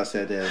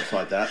podcast out there that's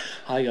like that.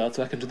 Hi guys,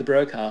 welcome to the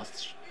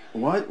broadcast.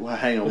 What? Well,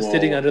 hang on. We're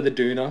sitting under the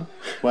doona.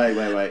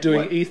 Wait.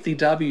 Doing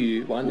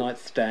ECW, One Night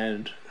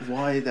Stand.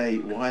 Why are they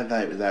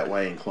that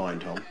way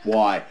inclined, Tom?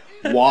 Why?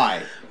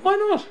 Why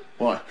not?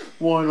 Why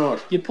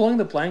not? You're pulling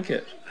the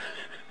blanket.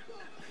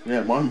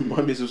 Yeah, my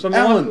missus. So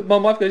my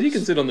wife goes, you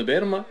can sit on the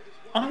bed. I'm like,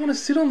 I don't want to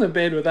sit on the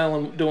bed with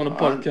Alan doing a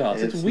podcast.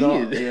 It's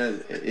weird.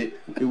 It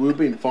would have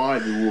been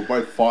fine. We were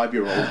both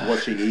 5-year-olds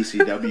watching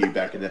ECW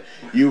back in the.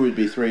 You would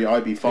be 3,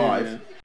 I'd be 5. Yeah.